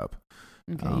backed up.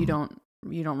 Okay. You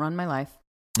don't run my life.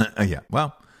 Yeah.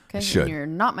 Well, okay. I should. And you're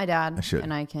not my dad. I should.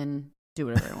 And I can do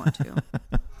whatever I want to.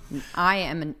 I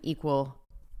am an equal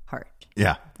heart.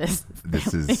 Yeah. This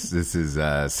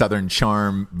is Southern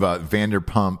Charm,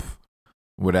 Vanderpump,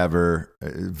 whatever.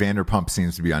 Vanderpump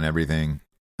seems to be on everything.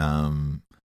 Vanderpump.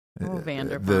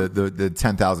 The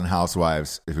 10,000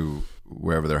 housewives who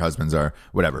wherever their husbands are,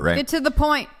 whatever, right? Get to the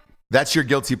point. That's your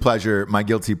guilty pleasure. My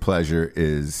guilty pleasure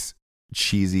is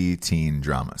cheesy teen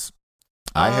dramas.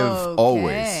 I have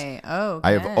always,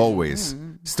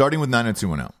 starting with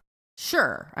 90210.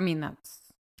 Sure. I mean, that's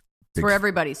where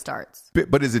everybody starts.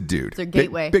 But as a dude, it's a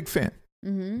gateway. Big fan.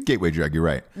 Mm-hmm. Gateway drug, you're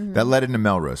right. Mm-hmm. That led into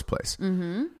Melrose Place.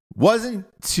 Mm-hmm. Wasn't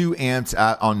too amped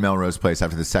on Melrose Place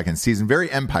after the second season. Very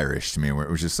Empire-ish to me, where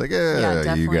it was just like,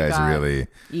 you guys are really...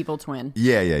 Evil twin.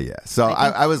 Yeah. So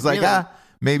I was like, really?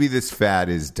 Maybe this fad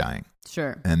is dying.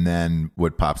 Sure. And then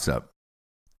what pops up?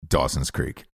 Dawson's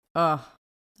Creek.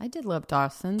 I did love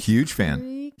Dawson's Huge fan.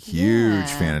 Creek. Huge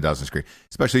fan of Dawson's Creek.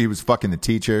 Especially he was fucking the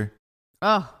teacher.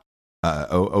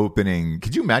 Opening.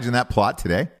 Could you imagine that plot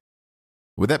today?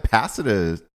 Would that pass at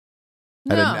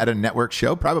a network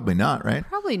show? Probably not, right?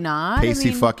 Probably not.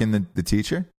 Pacey fucking the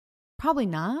teacher? Probably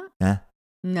not.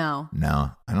 No,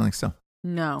 I don't think so.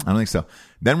 No. I don't think so.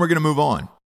 Then we're going to move on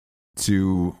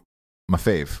to my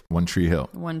fave, One Tree Hill.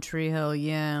 One Tree Hill,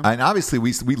 yeah. And obviously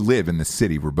we live in the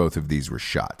city where both of these were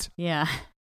shot. Yeah.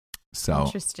 So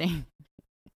interesting.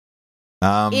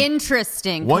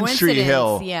 Interesting. One Tree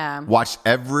Hill. Yeah. Watched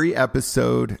every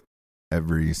episode,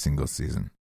 every single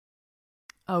season.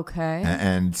 Okay.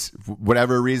 And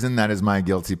whatever reason, that is my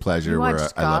guilty pleasure. You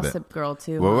watched where I love it. Gossip Girl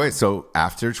too. Wait. So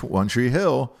after One Tree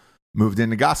Hill, moved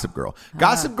into Gossip Girl.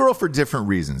 Gossip Girl for different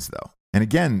reasons, though. And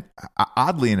again,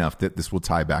 oddly enough, that this will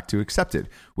tie back to Accepted,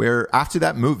 where after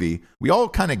that movie, we all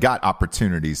kind of got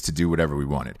opportunities to do whatever we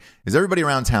wanted. As everybody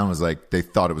around town was like, they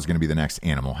thought it was going to be the next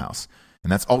Animal House.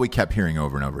 And that's all we kept hearing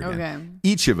over and over again. Okay.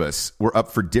 Each of us were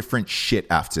up for different shit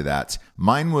after that.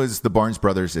 Mine was the Barnes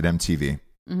Brothers at MTV.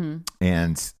 Mm-hmm.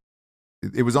 And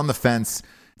it was on the fence.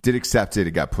 Did Accepted.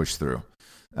 It got pushed through.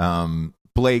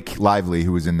 Blake Lively,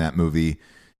 who was in that movie,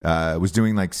 was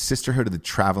doing like Sisterhood of the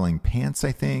Traveling Pants,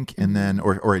 I think. And then,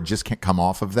 or it just can't come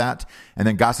off of that. And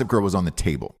then Gossip Girl was on the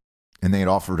table. And they had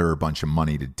offered her a bunch of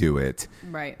money to do it.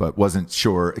 Right. But wasn't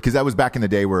sure. Because that was back in the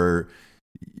day where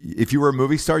if you were a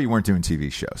movie star, you weren't doing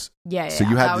TV shows. Yeah. So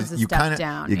you had that was a step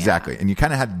down. Exactly. Yeah. And you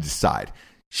kind of had to decide.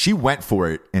 She went for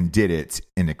it and did it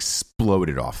and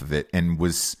exploded off of it and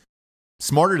was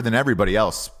smarter than everybody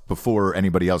else before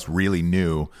anybody else really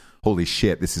knew, holy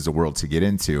shit, this is a world to get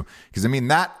into. Because, I mean,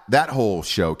 that whole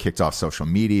show kicked off social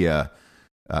media.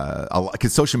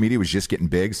 Because social media was just getting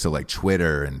big. So, like,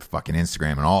 Twitter and fucking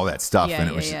Instagram and all that stuff. Yeah,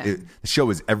 and the show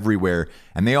was everywhere.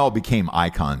 And they all became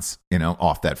icons,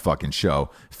 off that fucking show.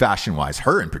 Fashion-wise.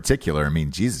 Her in particular. I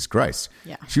mean, Jesus Christ.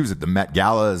 Yeah. She was at the Met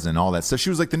Galas and all that stuff. She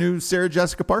was like the new Sarah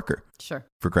Jessica Parker. Sure.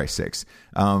 For Christ's sakes.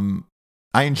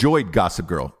 I enjoyed Gossip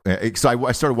Girl. So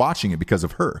I started watching it because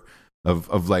of her.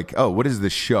 Of like, oh, what is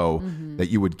this show that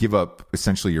you would give up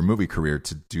essentially your movie career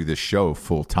to do this show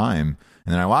full time?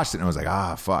 And then I watched it and I was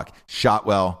like, fuck. Shot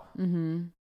well.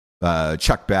 Mm-hmm.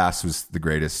 Chuck Bass was the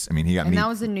greatest. I mean, he got me. And that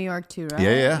was in New York too, right?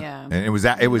 Yeah. And it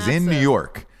was in New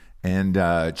York. And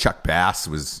Chuck Bass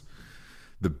was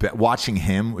watching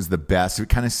him was the best. It was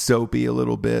kind of soapy a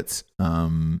little bit.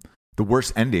 The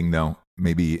worst ending, though,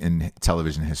 maybe in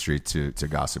television history to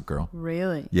Gossip Girl.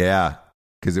 Really? Yeah,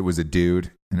 because it was a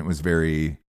dude, and it was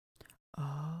very.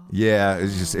 Yeah,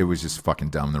 it was just fucking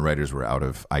dumb. The writers were out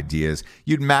of ideas.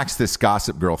 You'd maxed this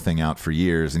Gossip Girl thing out for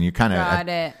years, and you kind of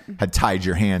had tied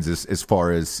your hands as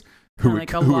far as who it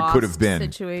could have been.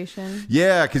 Situation.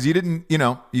 Yeah, because you didn't,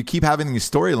 you keep having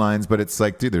these storylines, but it's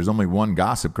like, dude, there's only one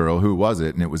Gossip Girl. Who was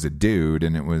it? And it was a dude,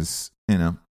 and it was,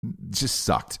 it just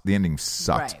sucked. The ending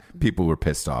sucked. Right. People were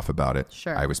pissed off about it.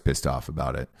 Sure. I was pissed off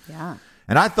about it. Yeah.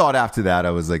 And I thought after that, I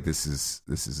was like, this is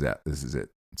it. This is it.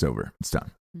 It's over. It's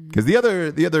done. Because the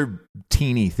other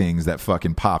teeny things that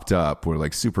fucking popped up were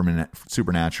like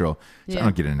Supernatural. So I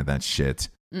don't get into that shit.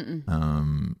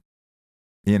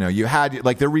 You know, you had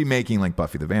like they're remaking like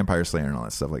Buffy the Vampire Slayer and all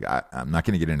that stuff. Like I'm not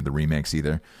going to get into the remakes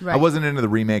either. Right. I wasn't into the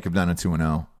remake of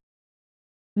 90210.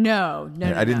 No.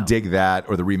 I didn't dig that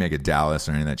or the remake of Dallas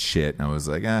or any of that shit. And I was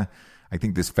like, I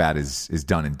think this fad is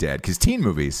done and dead. Because teen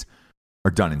movies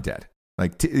are done and dead.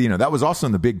 Like, you know, that was also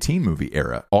in the big teen movie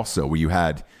era also, where you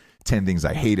had 10 Things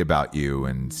I Hate About You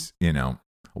and, you know,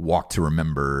 Walk to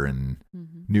Remember and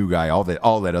New Guy, all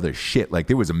that other shit. Like,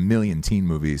 there was a million teen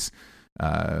movies.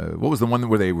 What was the one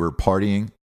where they were partying?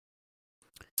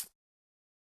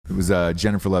 It was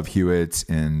Jennifer Love Hewitt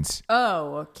and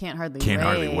Can't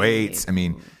Hardly Wait. I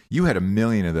mean, you had a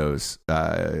million of those.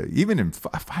 Even in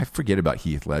I forget about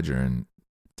Heath Ledger and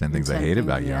 10 Things I Hate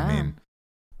About You. I mean,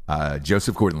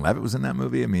 Joseph Gordon-Levitt was in that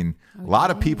movie. I mean, a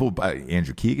lot of people.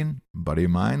 Andrew Keegan, buddy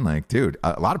of mine. Like, dude,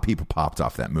 a lot of people popped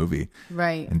off that movie,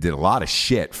 right? And did a lot of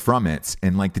shit from it.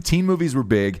 And like the teen movies were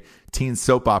big, teen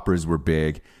soap operas were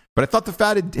big. But I thought the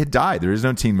fad had died. There is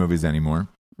no teen movies anymore,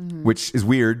 which is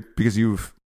weird because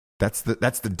that's the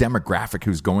demographic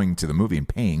who's going to the movie and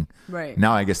paying. Right.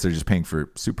 Now I guess they're just paying for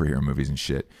superhero movies and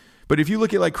shit. But if you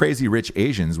look at like Crazy Rich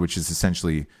Asians, which is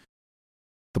essentially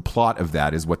the plot of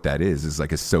that is what that is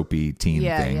like a soapy teen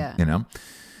thing, you know?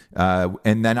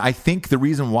 And then I think the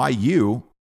reason why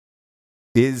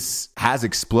has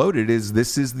exploded is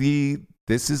this is the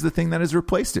thing that has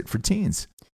replaced it for teens.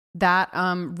 That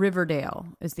Riverdale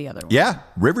is the other one. Yeah,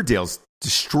 Riverdale's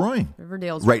destroying.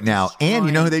 Riverdale's right now. Destroying. And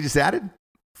you know who they just added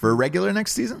for a regular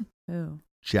next season? Who?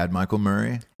 Chad Michael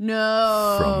Murray.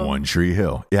 No. From One Tree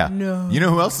Hill. Yeah. No. You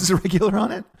know who else is a regular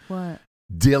on it? What?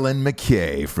 Dylan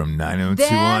McKay from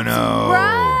 90210. That's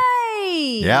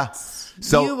right. Yeah.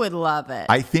 So you would love it.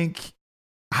 I think,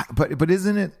 but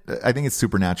isn't it? I think it's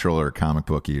supernatural or comic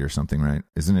booky or something, right?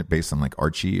 Isn't it based on like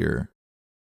Archie or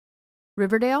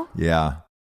Riverdale? Yeah.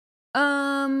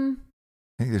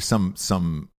 I think there's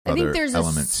some I think there's a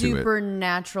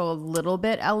supernatural little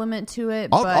bit element to it.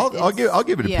 I'll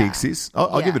give it a peeksies.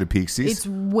 I'll give it a peeksies. It's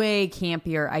way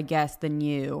campier, I guess, than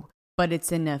You, but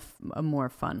it's in a more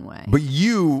fun way. But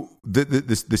You,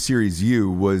 the series You,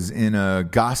 was in a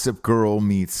Gossip Girl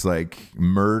meets like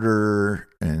murder,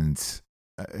 and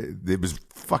it was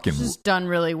fucking just done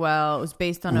really well. It was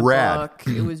based on a rad. book.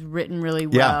 It was written really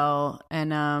well,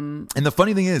 and the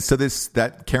funny thing is, so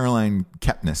that Caroline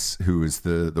Kepnes, who is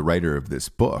the writer of this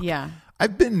book,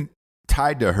 I've been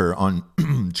tied to her on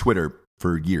Twitter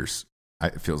for years.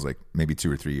 It feels like maybe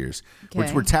 2 or 3 years,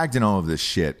 which we're tagged in all of this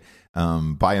shit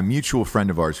by a mutual friend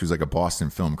of ours who's like a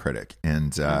Boston film critic,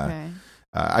 and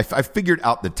I figured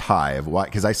out the tie of why,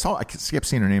 because I kept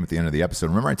seeing her name at the end of the episode.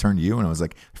 Remember, I turned to you and I was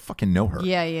like, I fucking know her.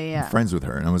 Yeah. I'm friends with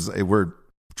her, and we're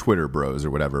Twitter bros or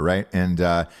whatever, right? And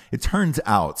it turns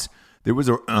out there was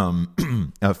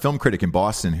a film critic in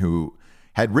Boston who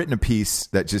had written a piece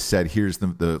that just said, "Here's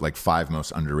the like 5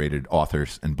 most underrated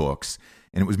authors and books,"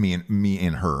 and it was me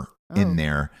and her in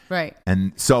there, right?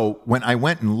 And so when I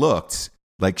went and looked,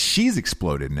 like she's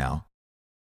exploded now.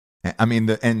 I mean,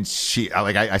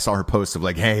 I saw her post of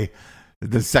like, "Hey,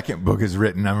 the second book is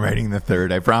written. I'm writing the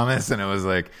third. I promise." And it was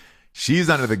like,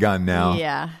 she's under the gun now.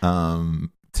 Yeah.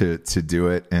 To do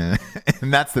it, and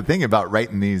that's the thing about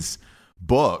writing these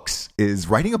books is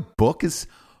writing a book is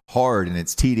hard and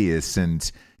it's tedious,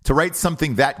 and to write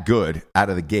something that good out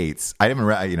of the gates. I didn't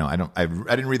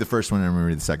read the first one. I didn't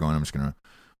read the second one. I'm just gonna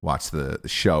watch the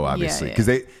show, obviously, because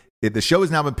the show has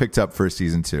now been picked up for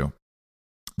season 2.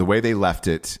 The way they left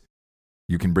it.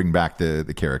 You can bring back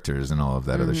the characters and all of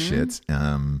that other shit.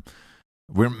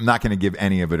 We're not going to give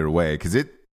any of it away because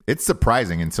it's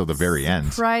surprising until the very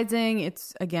end. Surprising.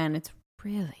 It's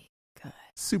really good.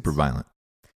 Super violent,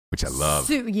 which I love.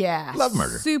 Love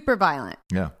murder. Super violent.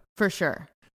 Yeah, for sure.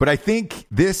 But I think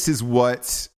this is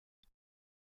what.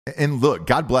 And look,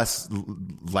 God bless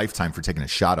Lifetime for taking a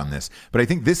shot on this. But I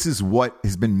think this is what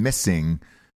has been missing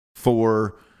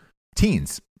for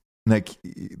teens. Like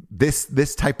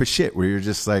this type of shit where you're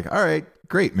just like, all right,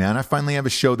 great, man. I finally have a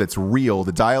show that's real.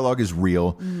 The dialogue is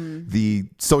real. The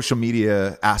social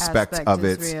media aspect of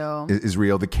it is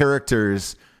real. The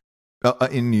characters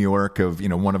in New York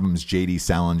one of them is J.D.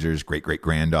 Salinger's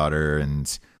great-great-granddaughter,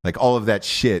 and like all of that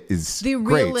shit is the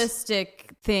great.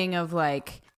 Realistic thing of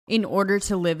like, in order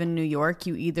to live in New York,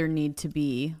 you either need to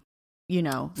be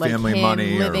like family, him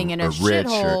money, living in a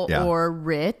shithole or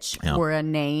rich Yeah. or a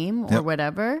name or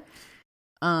whatever.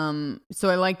 So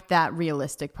I liked that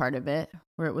realistic part of it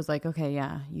where it was like, okay,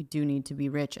 yeah, you do need to be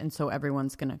rich. And so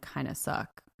everyone's going to kind of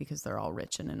suck because they're all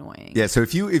rich and annoying. Yeah. So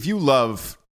if you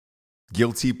love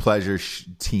guilty pleasure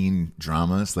teen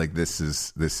dramas, like this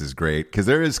is great because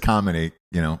there is comedy,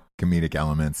 comedic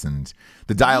elements, and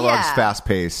the dialogue's fast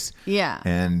paced. Yeah,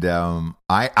 and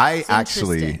I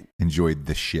actually enjoyed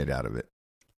the shit out of it.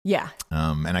 Yeah,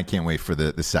 and I can't wait for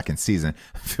the second season.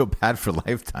 I feel bad for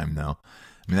Lifetime though.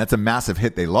 I mean, that's a massive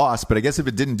hit they lost, but I guess if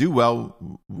it didn't do well,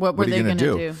 what were they going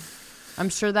to do? I'm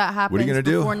sure that happened before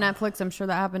do? Netflix. I'm sure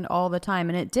that happened all the time,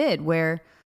 and it did. Where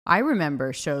I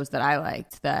remember shows that I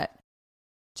liked that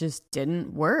just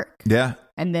didn't work. Yeah.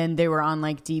 And then they were on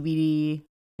like DVD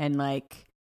and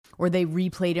or they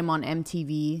replayed them on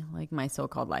MTV, like My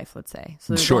So-Called Life, let's say.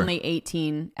 So there's only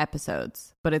 18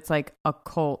 episodes, but it's like a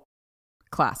cult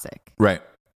classic. Right.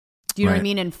 Do you know what I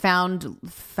mean? And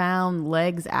found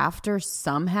legs after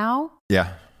somehow.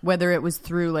 Yeah. Whether it was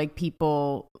through like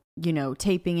people,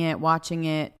 taping it, watching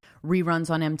it, reruns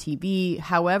on MTV.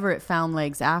 However it found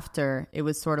legs after, it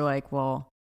was sort of like, well,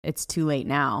 it's too late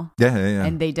now. Yeah.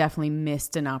 And they definitely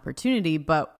missed an opportunity.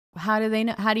 But how do they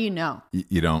know? How do you know?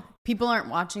 You don't. People aren't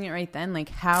watching it right then. Like,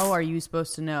 how are you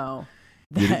supposed to know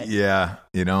that? Yeah.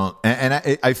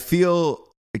 And I feel,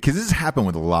 because this has happened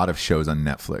with a lot of shows on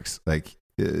Netflix. Like,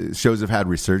 shows have had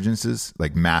resurgences,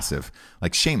 like massive.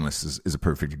 Like Shameless is a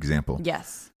perfect example.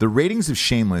 Yes. The ratings of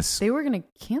Shameless, they were going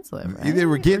to cancel it, right? They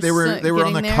were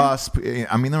on the cusp.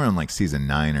 I mean, they're on like season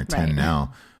 9 or 10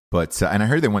 now. But and I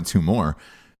heard they want 2 more.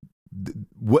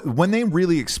 When they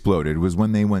really exploded was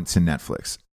when they went to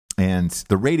Netflix, and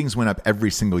the ratings went up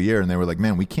every single year, and they were like,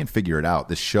 man, we can't figure it out.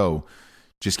 This show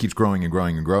just keeps growing and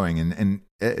growing and growing. And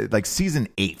like season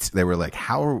 8, they were like,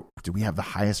 how do we have the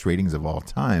highest ratings of all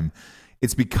time?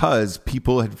 It's because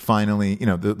people had finally,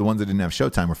 the ones that didn't have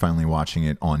Showtime were finally watching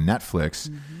it on Netflix.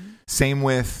 Mm-hmm. Same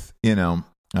with,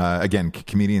 again,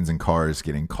 comedians in cars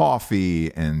getting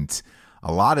coffee and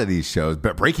a lot of these shows.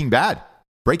 But Breaking Bad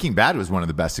was one of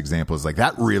the best examples. Like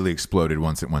that really exploded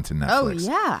once it went to Netflix.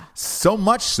 Oh, yeah. So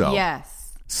much so.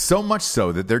 Yes. So much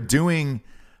so that they're doing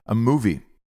a movie.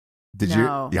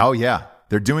 No. Oh, yeah.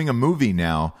 They're doing a movie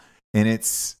now. And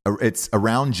it's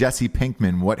around Jesse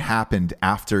Pinkman, what happened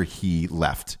after he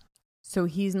left. So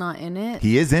he's not in it?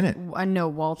 He is in it. I know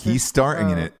Walter. He's starring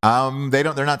in it.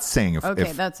 They're not saying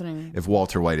that's what I mean. If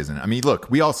Walter White is in it. I mean,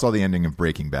 look, we all saw the ending of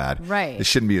Breaking Bad. Right. This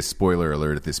shouldn't be a spoiler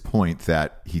alert at this point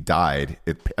that he died.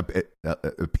 It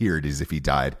appeared as if he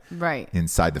died. Right.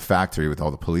 Inside the factory with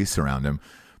all the police around him.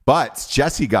 But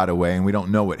Jesse got away and we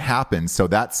don't know what happened. So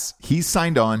he's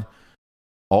signed on.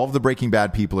 All of the Breaking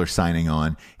Bad people are signing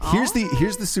on. Here's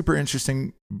the super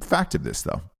interesting fact of this,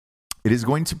 though. It is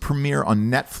going to premiere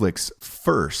on Netflix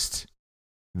first,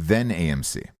 then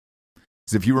AMC.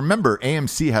 So if you remember,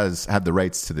 AMC has had the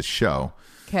rights to the show.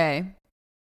 Okay.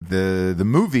 The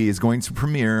movie is going to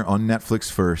premiere on Netflix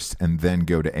first and then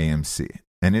go to AMC.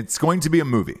 And it's going to be a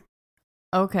movie.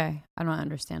 Okay. I don't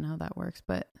understand how that works,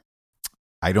 but...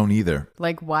 I don't either.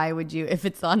 Like, why would you, if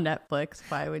it's on Netflix,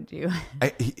 why would you?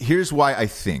 Here's why I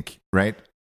think, right?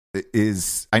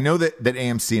 I know that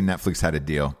AMC and Netflix had a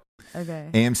deal. Okay.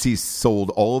 AMC sold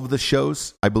all of the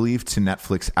shows, I believe, to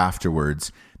Netflix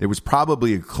afterwards. There was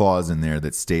probably a clause in there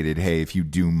that stated, hey, if you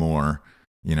do more,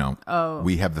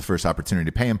 we have the first opportunity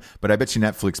to pay them. But I bet you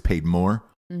Netflix paid more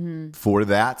for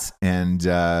that. And,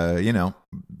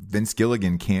 Vince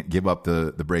Gilligan can't give up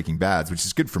the Breaking Bads, which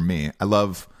is good for me. I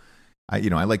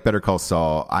like Better Call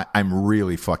Saul. I'm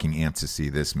really fucking amped to see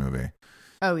this movie.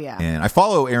 Oh, yeah. And I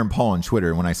follow Aaron Paul on Twitter.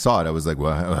 And when I saw it, I was like,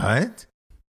 what?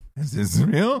 Is this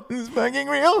real? Is this fucking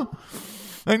real?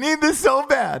 I need this so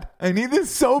bad.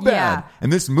 Yeah.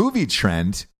 And this movie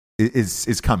trend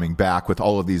is coming back with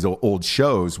all of these old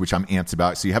shows, which I'm amped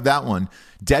about. So you have that one.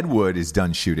 Deadwood is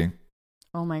done shooting.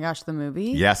 Oh, my gosh. The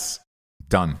movie? Yes.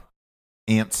 Done.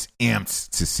 Amped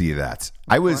to see that.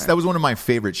 That was one of my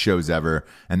favorite shows ever,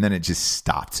 and then it just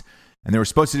stopped. And they were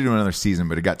supposed to do another season,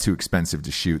 but it got too expensive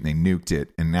to shoot, and they nuked it.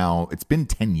 And now it's been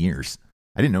 10 years.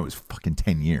 I didn't know it was fucking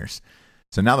 10 years.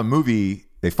 So now the movie,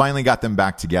 they finally got them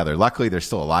back together. Luckily, they're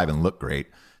still alive and look great.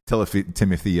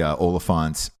 Timothy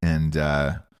Olyphant and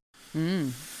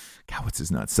God, what's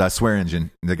his nuts? Swear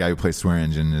Engine. The guy who plays Swear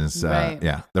Engine is, right.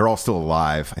 Yeah, they're all still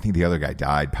alive. I think the other guy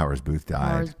died. Powers Booth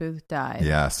died.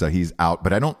 Yeah, so he's out.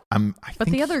 But But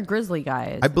the other Grizzly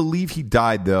guy I believe he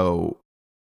died, though,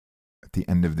 at the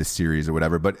end of the series or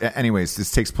whatever. But anyways,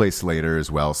 this takes place later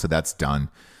as well, so that's done.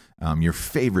 Your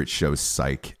favorite show,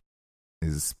 Psych,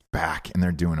 is back, and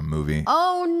they're doing a movie.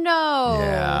 Oh, no.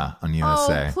 Yeah, on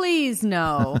USA. Oh, please,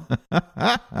 no.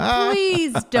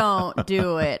 Please don't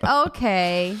do it.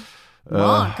 Okay.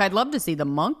 Monk. I'd love to see the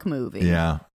Monk movie.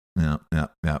 Yeah. Yeah.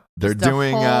 They're Just a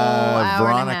doing whole hour and a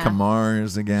Veronica half.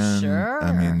 Mars again. Sure.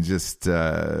 I mean, just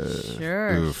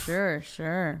Sure.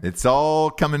 It's all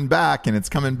coming back, and it's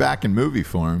coming back in movie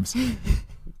forms.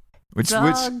 Which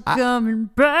coming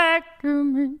back to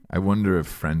me. I wonder if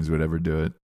Friends would ever do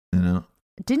it. You know,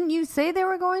 Didn't you say they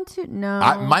were going to? No.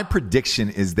 my prediction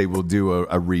is they will do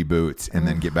a reboot and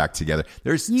then get back together.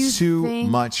 There's too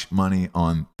much money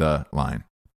on the line.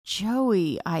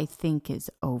 Joey, I think, is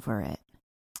over it.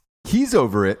 He's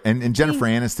over it, and Jennifer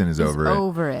Aniston is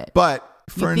over it. But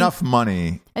for enough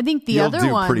money, I think the you'll other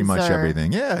do ones pretty much are,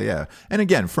 everything. Yeah. And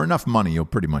again, for enough money, you'll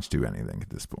pretty much do anything at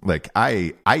this point. Like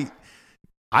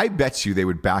I bet you they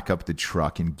would back up the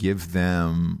truck and give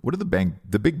them, what are the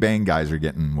Big Bang guys are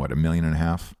getting, what, $1.5 million?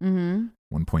 Mm-hmm.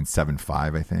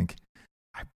 1.75, I think.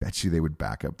 I bet you they would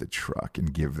back up the truck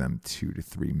and give them $2 to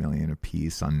 $3 million a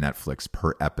piece on Netflix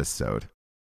per episode.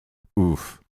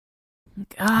 Oof.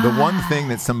 God. The one thing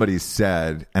that somebody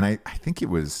said, and I think it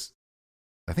was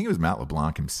Matt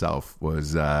LeBlanc himself,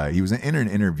 was he was in an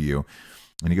interview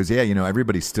and he goes, yeah,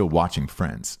 everybody's still watching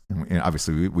Friends. And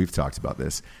obviously we've talked about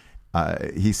this.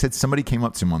 He said somebody came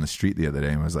up to him on the street the other day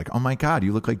and was like, oh my God,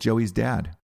 you look like Joey's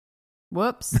dad.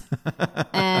 Whoops.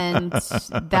 And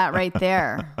that right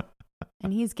there.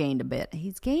 And he's gained a bit.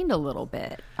 He's gained a little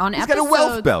bit. He's got a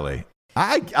wealth belly.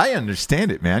 I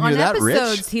understand it, man. You're that rich. On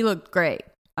episodes, he looked great,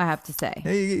 I have to say.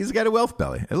 Hey, he's got a wealth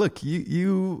belly. Hey, look,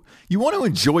 you want to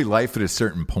enjoy life at a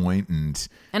certain point, and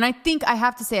I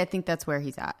have to say, I think that's where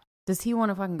he's at. Does he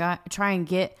want to fucking try and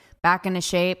get back into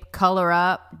shape, color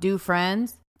up, do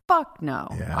Friends? Fuck no.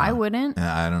 Yeah. I wouldn't.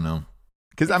 I don't know.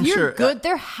 Because I'm you're sure good.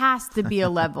 There has to be a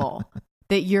level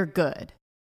that you're good.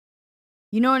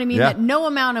 You know what I mean? Yeah. That no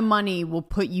amount of money will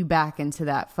put you back into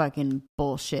that fucking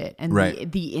bullshit and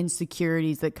the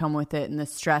insecurities that come with it and the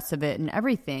stress of it and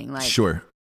everything. Like, sure.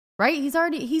 Right? He's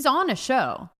on a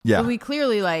show. Yeah. So we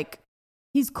clearly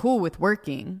he's cool with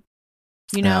working,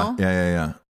 you know?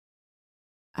 Yeah.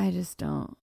 I just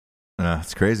don't.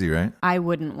 It's crazy, right? I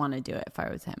wouldn't want to do it if I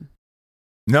was him.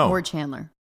 No. Or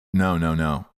Chandler.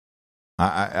 No.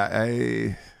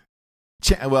 I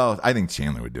think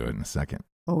Chandler would do it in a second.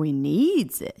 Oh, he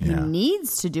needs it. Yeah. He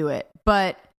needs to do it.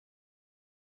 But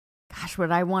gosh,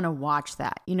 would I want to watch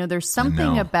that? There's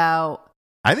something about...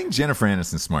 I think Jennifer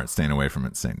Aniston's smart, staying away from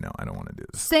it, saying, no, I don't want to do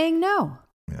this. Saying no.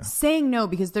 Yeah. Saying no,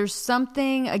 because there's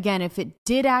something, again, if it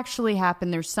did actually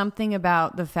happen, there's something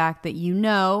about the fact that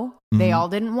they all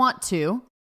didn't want to.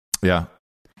 Yeah.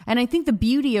 And I think the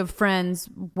beauty of Friends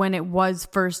when it was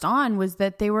first on was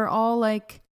that they were all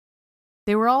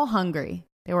hungry.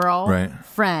 They were all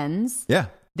friends. Yeah.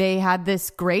 They had this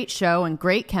great show and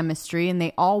great chemistry, and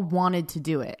they all wanted to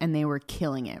do it, and they were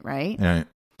killing it, right? Right.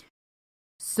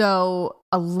 So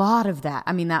a lot of that,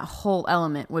 that whole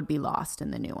element would be lost in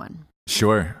the new one.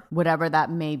 Sure. Whatever that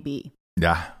may be.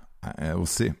 Yeah. We'll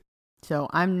see. So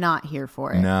I'm not here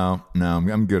for it. No,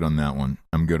 I'm good on that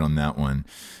one.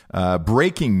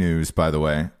 Breaking news, by the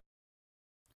way.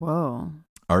 Whoa.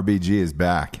 RBG is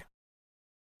back.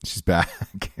 She's back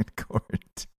in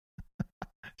court.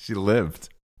 She lived.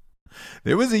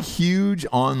 There was a huge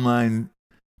online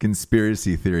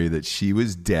conspiracy theory that she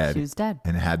was dead. She was dead.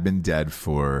 And had been dead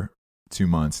for 2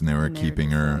 months, and they were keeping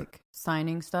her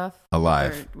signing stuff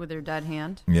alive with her dead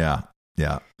hand. Yeah.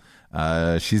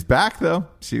 She's back though.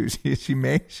 She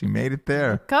made it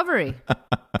there. Recovery.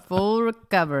 Full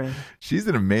recovery. She's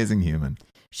an amazing human.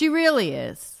 She really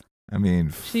is.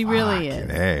 She really is.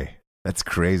 Hey, that's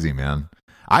crazy, man.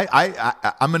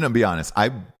 I'm gonna be honest.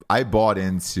 I bought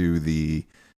into the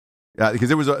because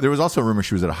there was also a rumor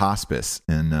she was at a hospice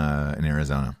in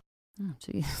Arizona. Oh,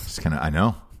 geez. Just kind of, I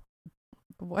know.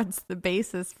 What's the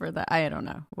basis for that? I don't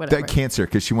know. Whatever. That cancer,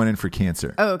 because she went in for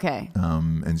cancer. Oh, okay.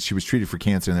 And she was treated for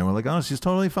cancer, and they were like, "Oh, she's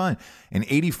totally fine." An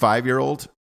 85-year-old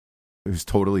who's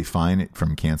totally fine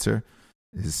from cancer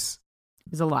is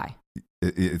a lie.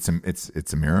 It's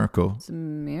a miracle. It's a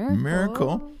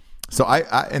miracle. So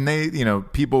and they,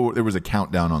 people. There was a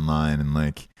countdown online,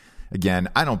 and again,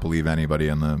 I don't believe anybody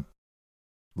on the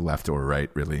left or right,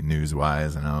 really, news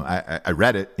wise. I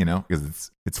read it,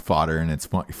 because it's fodder and it's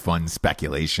fun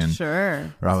speculation.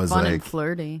 Sure. Where I was fun and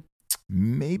flirty.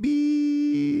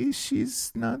 Maybe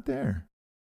she's not there.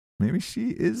 Maybe she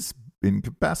is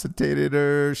incapacitated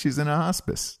or she's in a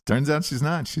hospice. Turns out she's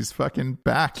not. She's fucking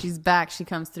back. She's back. She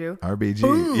comes through. RBG.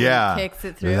 Boom, yeah. Kicks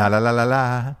it through. La la la la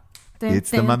la.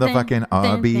 It's the motherfucking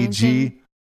RBG.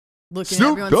 Looking at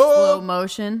everyone's slow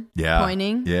motion. Yeah.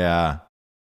 Pointing. Yeah.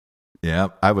 Yeah.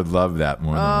 I would love that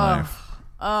more than life.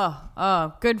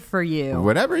 Oh, good for you.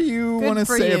 Whatever you Good want to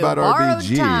for say you. about Borrowed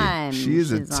RBG, time.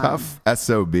 she's a She's tough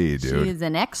SOB, dude. She's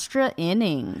an extra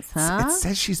innings, huh? It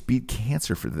says she's beat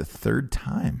cancer for the 3rd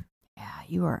time. Yeah,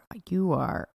 you are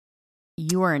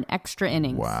an extra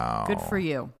innings. Wow. Good for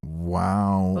you.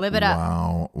 Wow. Live it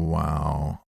up.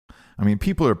 Wow. I mean,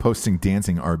 people are posting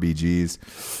dancing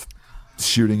RBGs,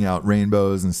 shooting out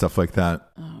rainbows and stuff like that.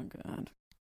 Oh, God.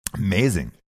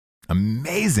 Amazing,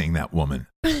 that woman.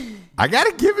 I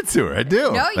gotta give it to her. I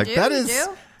do. No, you do. That You is.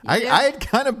 do. I had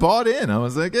kind of bought in. I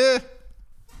was like,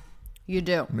 You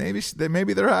do.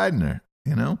 maybe they're hiding her.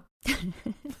 You know.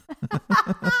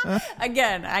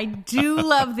 Again, I do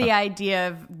love the idea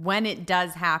of when it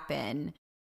does happen.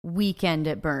 Weekend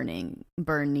at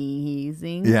Bernie's.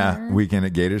 Yeah, weekend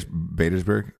at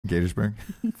Gatorsburg.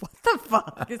 What the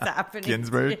fuck is happening?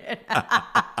 Ginsburg.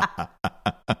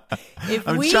 If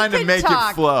I'm we trying to could make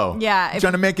talk- it flow. Yeah. I'm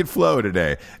trying to make it flow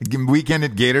today. Weekend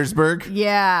at Gatorsburg.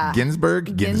 Yeah.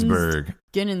 Ginsburg.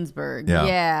 Ginsburg. Yeah.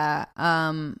 Yeah.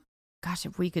 Gosh,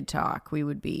 if we could talk, we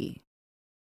would be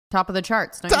top of the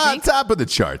charts, don't you think? Top of the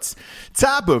charts.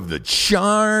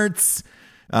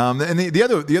 And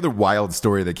the other wild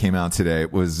story that came out today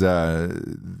was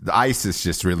ISIS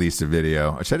just released a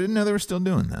video, which I didn't know they were still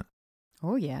doing that.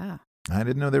 Oh, yeah. I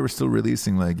didn't know they were still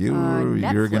releasing you're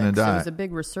Netflix, gonna die. There was a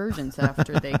big resurgence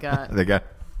after they got They got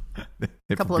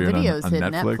a couple of videos hit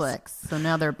Netflix. So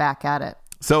now they're back at it.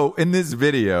 So in this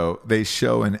video, they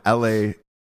show an LA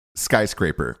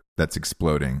skyscraper that's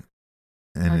exploding.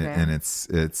 And it's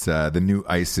the new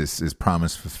ISIS is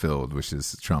promise fulfilled, which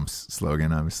is Trump's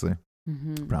slogan, obviously.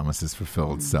 Mm-hmm. Promises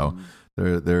fulfilled. Mm-hmm.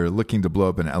 So they're looking to blow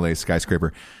up an LA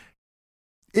skyscraper.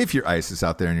 If you're ISIS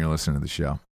out there and you're listening to the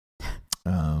show,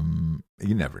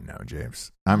 you never know,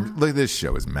 James. Look, this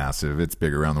show is massive. It's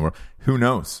big around the world. Who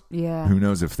knows? Yeah. Who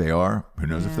knows if they are? Who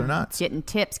knows if they're not? Getting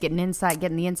tips, getting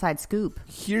the inside scoop.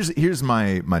 Here's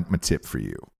my tip for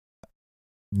you.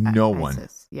 No one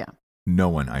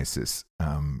ISIS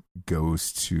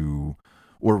goes to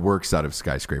or works out of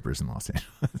skyscrapers in Los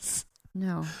Angeles.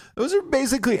 No. Those are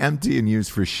basically empty and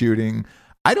used for shooting.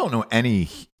 I don't know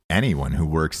anyone who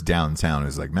works downtown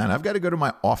who's like, man, I've got to go to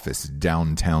my office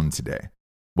downtown today.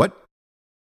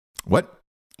 What?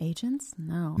 Agents?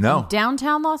 No. No.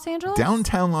 Downtown Los Angeles?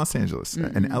 Downtown Los Angeles.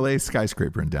 An LA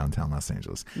skyscraper in downtown Los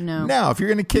Angeles. No. Now, if you're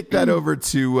going to kick that over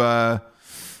to,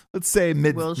 let's say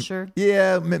Wilshire?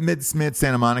 Yeah, mid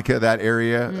Santa Monica, that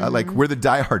area, like where the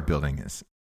Die Hard building is.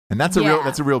 And that's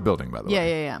a real building, by the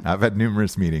way. Yeah. I've had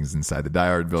numerous meetings inside the Die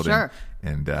Hard building. Sure.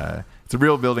 And it's a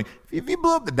real building. If you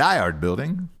blow up the Die Hard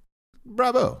building,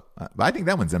 bravo. I think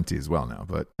that one's empty as well now.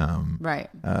 But right.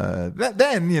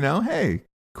 Then, hey,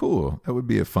 cool. That would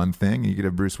be a fun thing. You could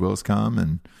have Bruce Willis come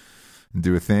and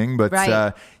do a thing. But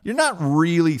right. You're not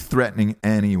really threatening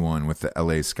anyone with the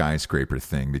LA skyscraper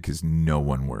thing because no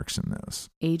one works in those.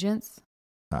 Agents?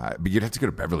 But you'd have to go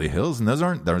to Beverly Hills, and those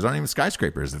aren't even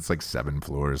skyscrapers. It's like 7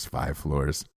 floors, 5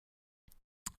 floors.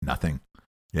 Nothing.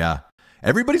 Yeah.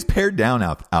 Everybody's pared down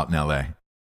out in LA.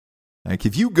 Like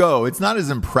if you go, it's not as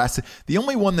impressive. The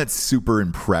only one that's super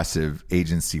impressive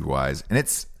agency-wise, and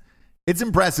it's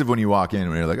impressive when you walk in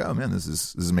and you're like, oh man, this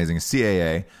is amazing. It's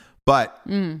CAA. But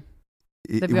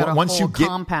once you get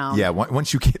compound. Yeah,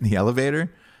 once you get in the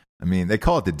elevator, I mean, they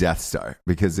call it the Death Star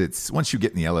because it's once you get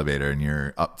in the elevator and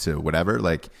you're up to whatever,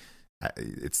 like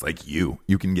it's like you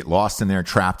can get lost in there,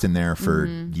 trapped in there for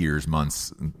years,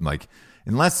 months. Like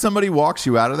unless somebody walks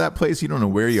you out of that place, you don't know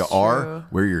where you are,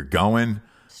 where you're going,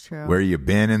 where you've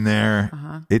been in there.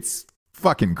 Uh-huh. It's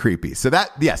fucking creepy. So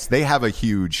yes, they have a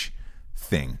huge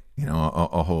thing,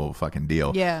 a whole fucking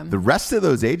deal. Yeah. The rest of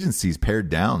those agencies pared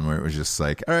down where it was just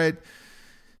like, all right,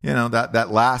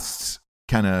 that last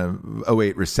kind of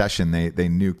 08 recession, they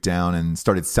nuked down and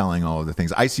started selling all of the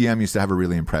things. ICM used to have a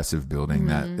really impressive building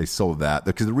that they sold that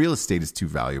because the real estate is too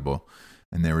valuable.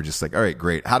 And they were just like, all right,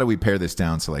 great. How do we pare this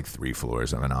down to like 3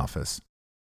 floors of an office?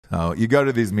 So you go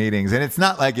to these meetings and it's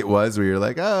not like it was where you're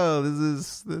like, oh,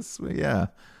 yeah.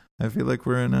 I feel like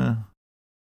we're in a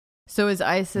So is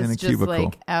ISIS just cubicle.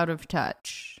 like out of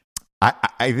touch?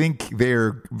 I think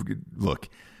look,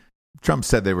 Trump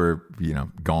said they were,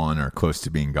 gone or close to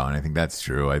being gone. I think that's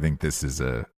true. I think this is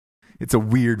it's a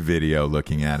weird video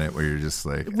looking at it where you're just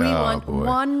like, we want boy.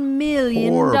 $1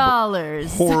 million.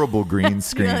 Horrible green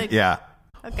screen. Like, yeah.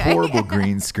 Okay. Horrible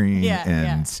green screen.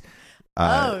 Yeah.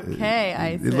 Okay,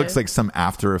 ISIS. It looks like some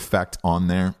After Effect on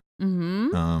there.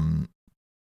 Mm-hmm.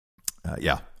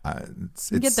 Yeah.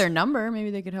 We get their number. Maybe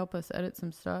they could help us edit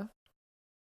some stuff.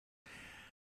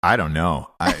 I don't know.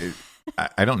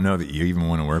 I don't know that you even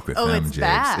want to work with them, it's James.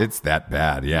 bad. It's that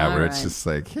bad. Yeah, All where it's right. just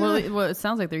like... Well, it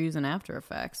sounds like they're using After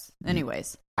Effects.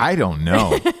 Anyways. I don't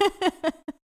know.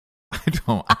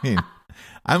 I mean,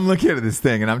 I'm looking at this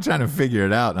thing and I'm trying to figure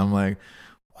it out. And I'm like,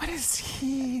 what is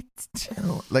he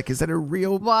do? Like, is that a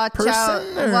real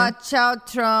person? Watch out,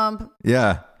 Trump.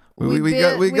 Yeah. We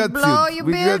got blow to your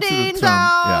we got to building Trump.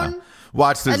 down. Yeah.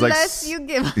 Watch, there's Unless you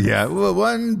give us yeah, well,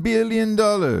 $1 billion.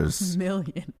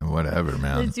 million. Whatever,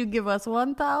 man. Unless you give us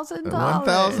 $1,000.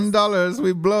 $1,000.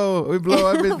 We blow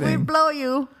everything. We blow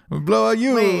you. We blow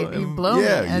you. Wait, you blow me.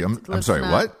 Yeah, I'm sorry,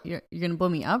 what? You're going to blow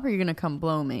me up or you're going to come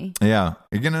blow me? Yeah.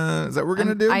 Is that what we're going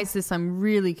to do? ISIS, I'm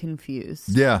really confused.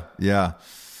 Yeah.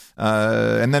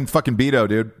 And then fucking Beto,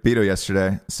 dude. Beto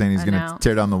yesterday saying he's going to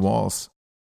tear down the walls.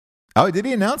 Oh, did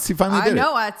he announce? He finally did it.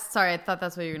 I know. Sorry, I thought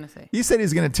that's what you were going to say. He said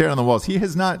he's going to tear down the walls. He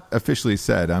has not officially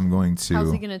said, I'm going to...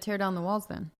 How's he going to tear down the walls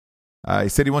then? He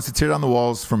said he wants to tear down the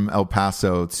walls from El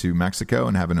Paso to Mexico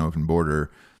and have an open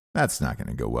border. That's not going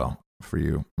to go well for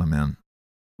you, my man.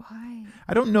 Why?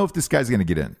 I don't know if this guy's going to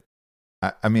get in.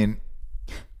 I mean,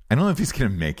 I don't know if he's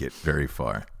going to make it very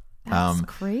far. That's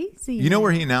crazy. You know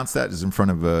where he announced that is in front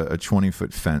of a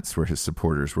 20-foot fence where his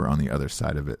supporters were on the other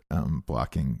side of it,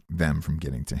 blocking them from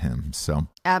getting to him. So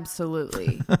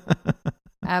absolutely.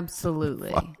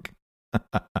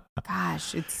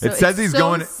 Gosh, it says he's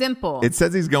going simple. It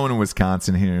says he's going to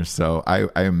Wisconsin here, so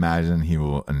I imagine he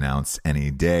will announce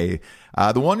any day.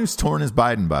 The one who's torn is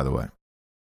Biden, by the way.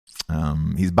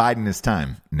 He's Biden this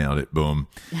time. Nailed it. Boom.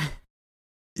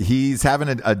 He's having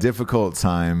a difficult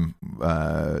time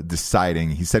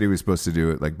deciding. He said he was supposed to do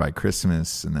it like by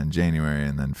Christmas and then January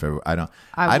and then February.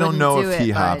 I don't know if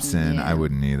he hops in. Yeah. I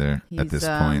wouldn't either at this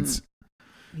point.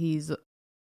 He's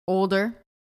older.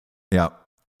 Yeah.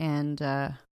 And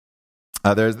there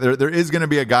is going to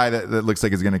be a guy that looks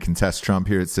like is going to contest Trump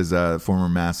here. It says former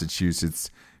Massachusetts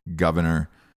Governor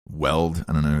Weld.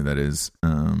 I don't know who that is. I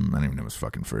don't even know his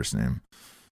fucking first name.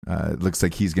 It looks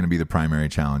like he's going to be the primary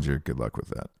challenger. Good luck with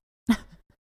that.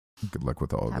 Good luck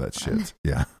with all of that shit.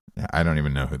 Yeah. I don't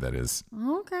even know who that is.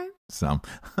 Okay. So,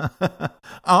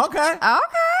 okay.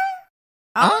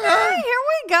 Here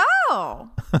we go.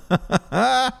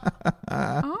 Okay,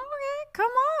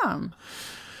 come on.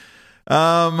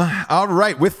 All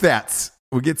right. With that,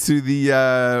 we'll get to the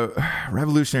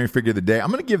revolutionary figure of the day. I'm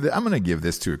gonna give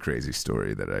this to a crazy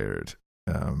story that I heard.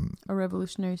 A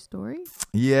revolutionary story?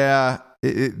 Yeah.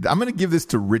 I'm going to give this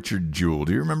to Richard Jewell.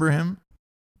 Do you remember him?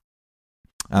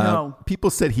 No. People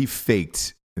said he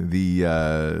faked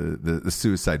the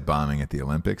suicide bombing at the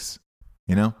Olympics.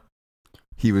 You know?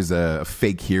 He was a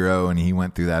fake hero and he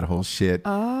went through that whole shit.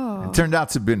 Oh. It turned out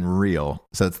to have been real.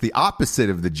 So it's the opposite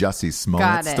of the Jussie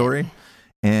Smollett story.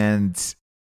 And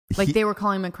they were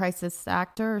calling him a crisis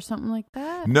actor or something like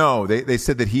that? No, they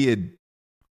said that he had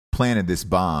planted this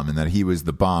bomb and that he was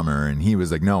the bomber and he was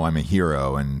like, no, I'm a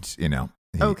hero. And, you know,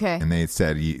 okay. And they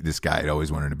said this guy had always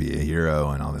wanted to be a hero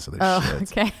and all this other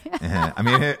shit. Okay. I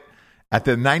mean, at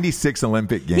the 96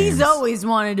 Olympic Games. He's always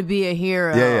wanted to be a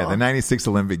hero. Yeah, the 96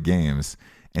 Olympic Games.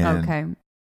 And okay.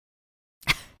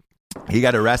 He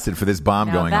got arrested for this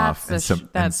bomb going off. That's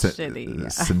shitty. Yeah.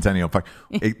 Centennial Park.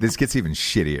 This gets even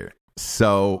shittier.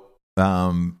 So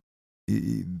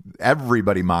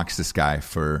everybody mocks this guy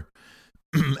for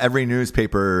every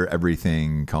newspaper,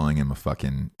 everything, calling him a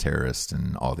fucking terrorist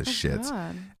and all this shit.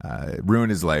 Ruined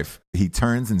his life. He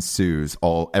turns and sues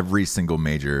every single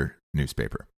major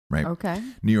newspaper, right? Okay.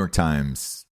 New York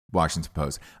Times, Washington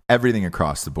Post, everything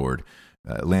across the board.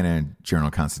 Atlanta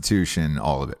Journal-Constitution,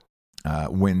 all of it.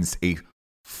 Wins a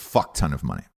fuck ton of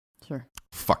money. Sure.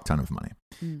 Fuck ton of money.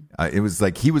 It was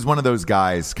like he was one of those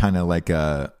guys, kind of like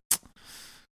a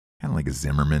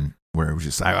Zimmerman, where it was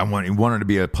just he wanted to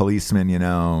be a policeman, you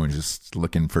know, and just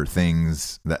looking for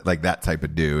things that type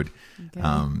of dude. Okay.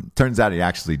 Turns out he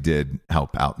actually did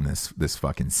help out in this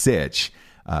fucking sitch.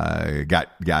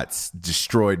 Got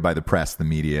destroyed by the press, the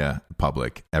media,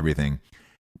 public, everything.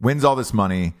 Wins all this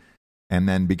money, and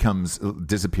then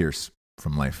disappears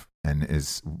from life, and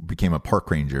became a park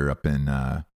ranger up in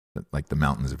like the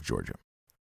mountains of Georgia.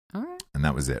 All right. And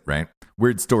that was it, right?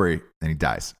 Weird story. Then he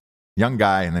dies. Young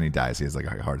guy, and then he dies. He has like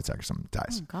a heart attack or something.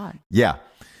 Dies. Oh, God. Yeah.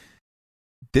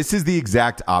 This is the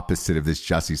exact opposite of this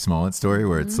Jussie Smollett story,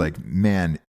 where it's like,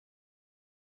 man,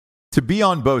 to be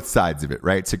on both sides of it,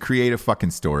 right? To create a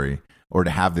fucking story or to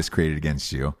have this created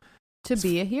against you. To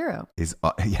be a hero.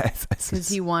 Yes. Because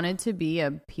he wanted to be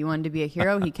a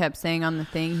hero. He kept saying on the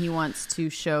thing he wants to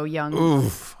show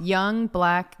young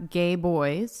black gay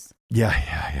boys.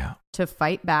 Yeah. To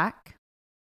fight back.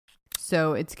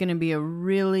 So it's going to be a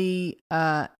really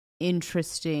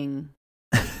interesting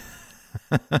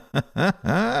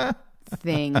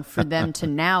thing for them to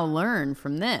now learn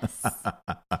from this.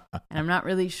 And I'm not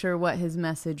really sure what his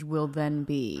message will then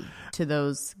be to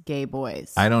those gay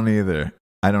boys. I don't either.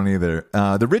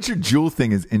 The Richard Jewell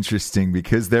thing is interesting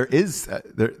because there is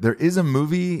a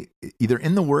movie either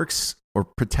in the works or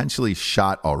potentially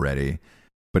shot already,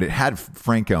 but it had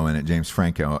Franco in it, James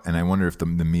Franco, and I wonder if the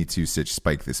Me Too sitch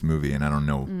spiked this movie, and I don't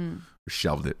know, or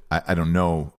shelved it. I don't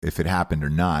know if it happened or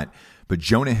not, but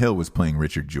Jonah Hill was playing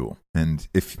Richard Jewell. And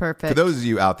for those of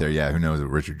you out there, who knows what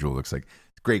Richard Jewell looks like,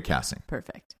 great casting.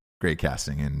 Perfect. Great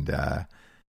casting, and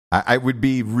I would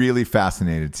be really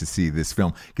fascinated to see this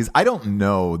film because I don't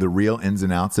know the real ins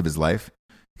and outs of his life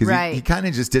because he kind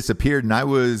of just disappeared, and I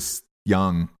was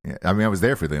young. I mean, I was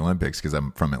there for the Olympics because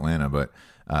I'm from Atlanta, but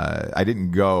I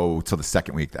didn't go till the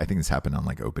second week. I think this happened on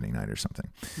like opening night or something.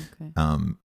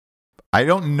 Okay. I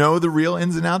don't know the real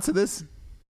ins and outs of this.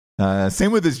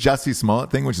 Same with this Jussie Smollett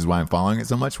thing, which is why I'm following it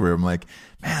so much, where I'm like,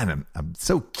 man, I'm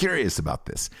so curious about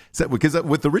this. So, because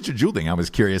with the Richard Jewell thing, I was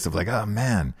curious of like, oh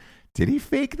man, did he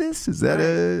fake this? Is that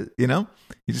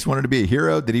he just wanted to be a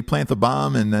hero? Did he plant the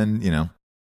bomb and then,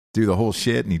 do the whole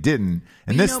shit? And he didn't.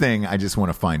 And this thing, I just want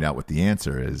to find out what the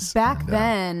answer is. Back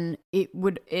then,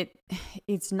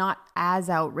 it's not as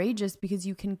outrageous because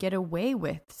you can get away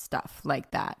with stuff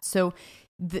like that. So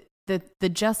the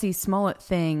Jussie Smollett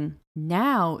thing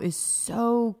now is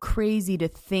so crazy to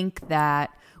think that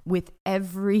with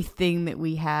everything that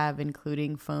we have,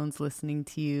 including phones listening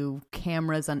to you,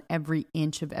 cameras on every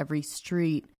inch of every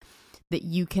street, that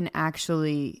you can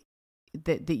actually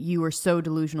that you are so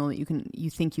delusional that you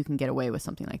think you can get away with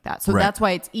something like that. So that's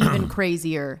why it's even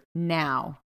crazier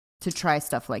now to try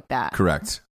stuff like that.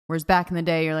 Correct. Whereas back in the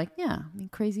day, you're like,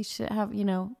 crazy shit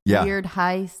weird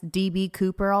heist, DB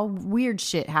Cooper, all weird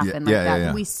shit happened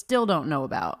that we still don't know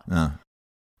about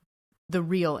the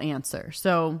real answer.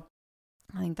 So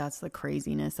I think that's the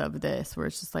craziness of this, where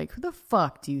it's just like, who the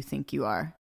fuck do you think you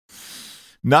are?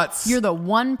 Nuts. You're the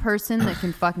one person that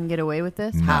can fucking get away with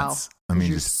this? Nuts. How? I mean,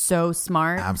 you're just so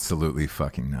smart. Absolutely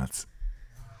fucking nuts.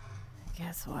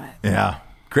 Guess what? Yeah.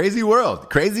 Crazy world.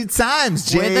 Crazy times,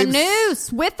 James.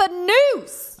 With a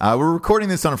noose. We're recording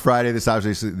this on a Friday. This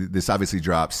obviously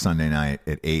drops Sunday night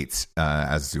at 8,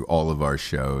 as do all of our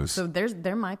shows. So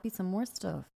there might be some more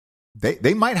stuff.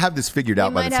 They might have this figured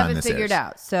out by the time this airs. Figured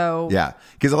out. So yeah,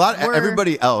 because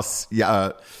everybody else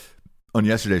on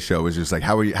yesterday's show was just like,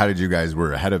 how did you guys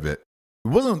were ahead of it? It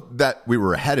wasn't that we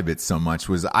were ahead of it so much,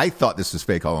 was I thought this was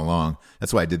fake all along.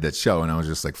 That's why I did that show, and I was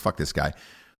just like, fuck this guy.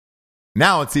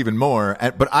 Now it's even more.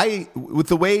 But with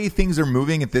the way things are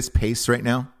moving at this pace right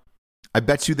now, I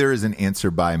bet you there is an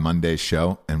answer by Monday's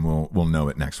show, and we'll know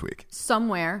it next week.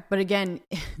 Somewhere. But again,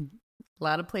 a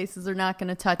lot of places are not going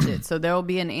to touch it. So there will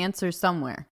be an answer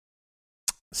somewhere.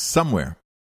 Somewhere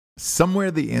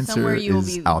the answer is out there. Somewhere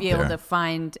you'll be able to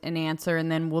find an answer,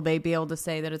 and then will they be able to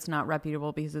say that it's not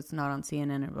reputable because it's not on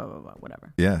CNN or blah, blah, blah,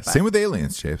 whatever. Yeah, but same with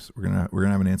aliens, Chafes. We're gonna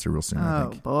have an answer real soon, I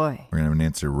think. Oh, boy. We're going to have an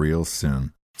answer real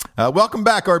soon. Welcome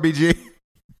back, RBG.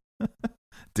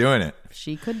 Doing it.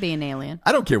 She could be an alien.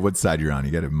 I don't care what side you're on.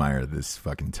 You got to admire this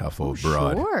fucking tough old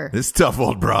broad. Sure. This tough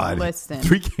old broad. Listen.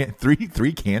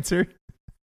 Three cancer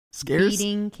scares?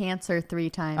 Beating cancer 3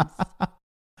 times.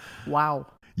 Wow.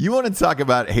 You want to talk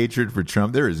about hatred for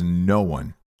Trump? There is no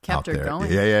one kept her there.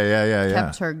 going. Yeah.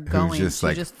 Kept her going. Who's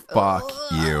just fuck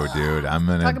you, dude. I'm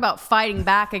gonna talk about fighting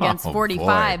back against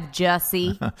 45,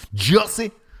 Jussie.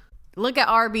 Jussie. Look at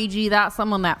RBG. That's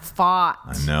someone that fought.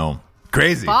 I know.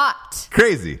 Crazy. Fought.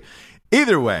 Crazy.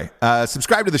 Either way,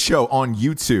 subscribe to the show on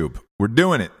YouTube. We're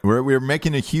doing it. We're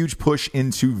making a huge push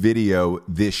into video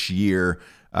this year.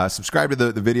 Subscribe to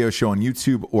the video show on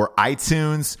YouTube or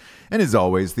iTunes. And as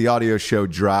always, the audio show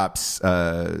drops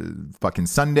fucking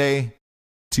Sunday,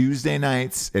 Tuesday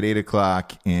nights at 8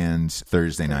 o'clock, and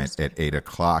Thursday night at 8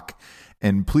 o'clock.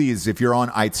 And please, if you're on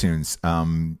iTunes,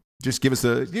 just give us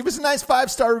a nice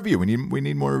 5-star review. We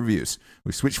need more reviews.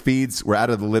 We switched feeds. We're out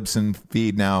of the Libsyn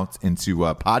feed now into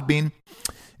Podbean.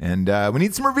 And we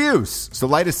need some reviews. So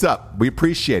light us up. We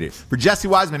appreciate it. For Jesse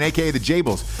Wiseman, a.k.a. the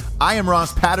Jables, I am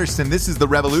Ross Patterson. This is The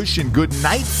Revolution. Good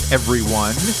night,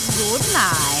 everyone. Good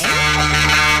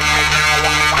night.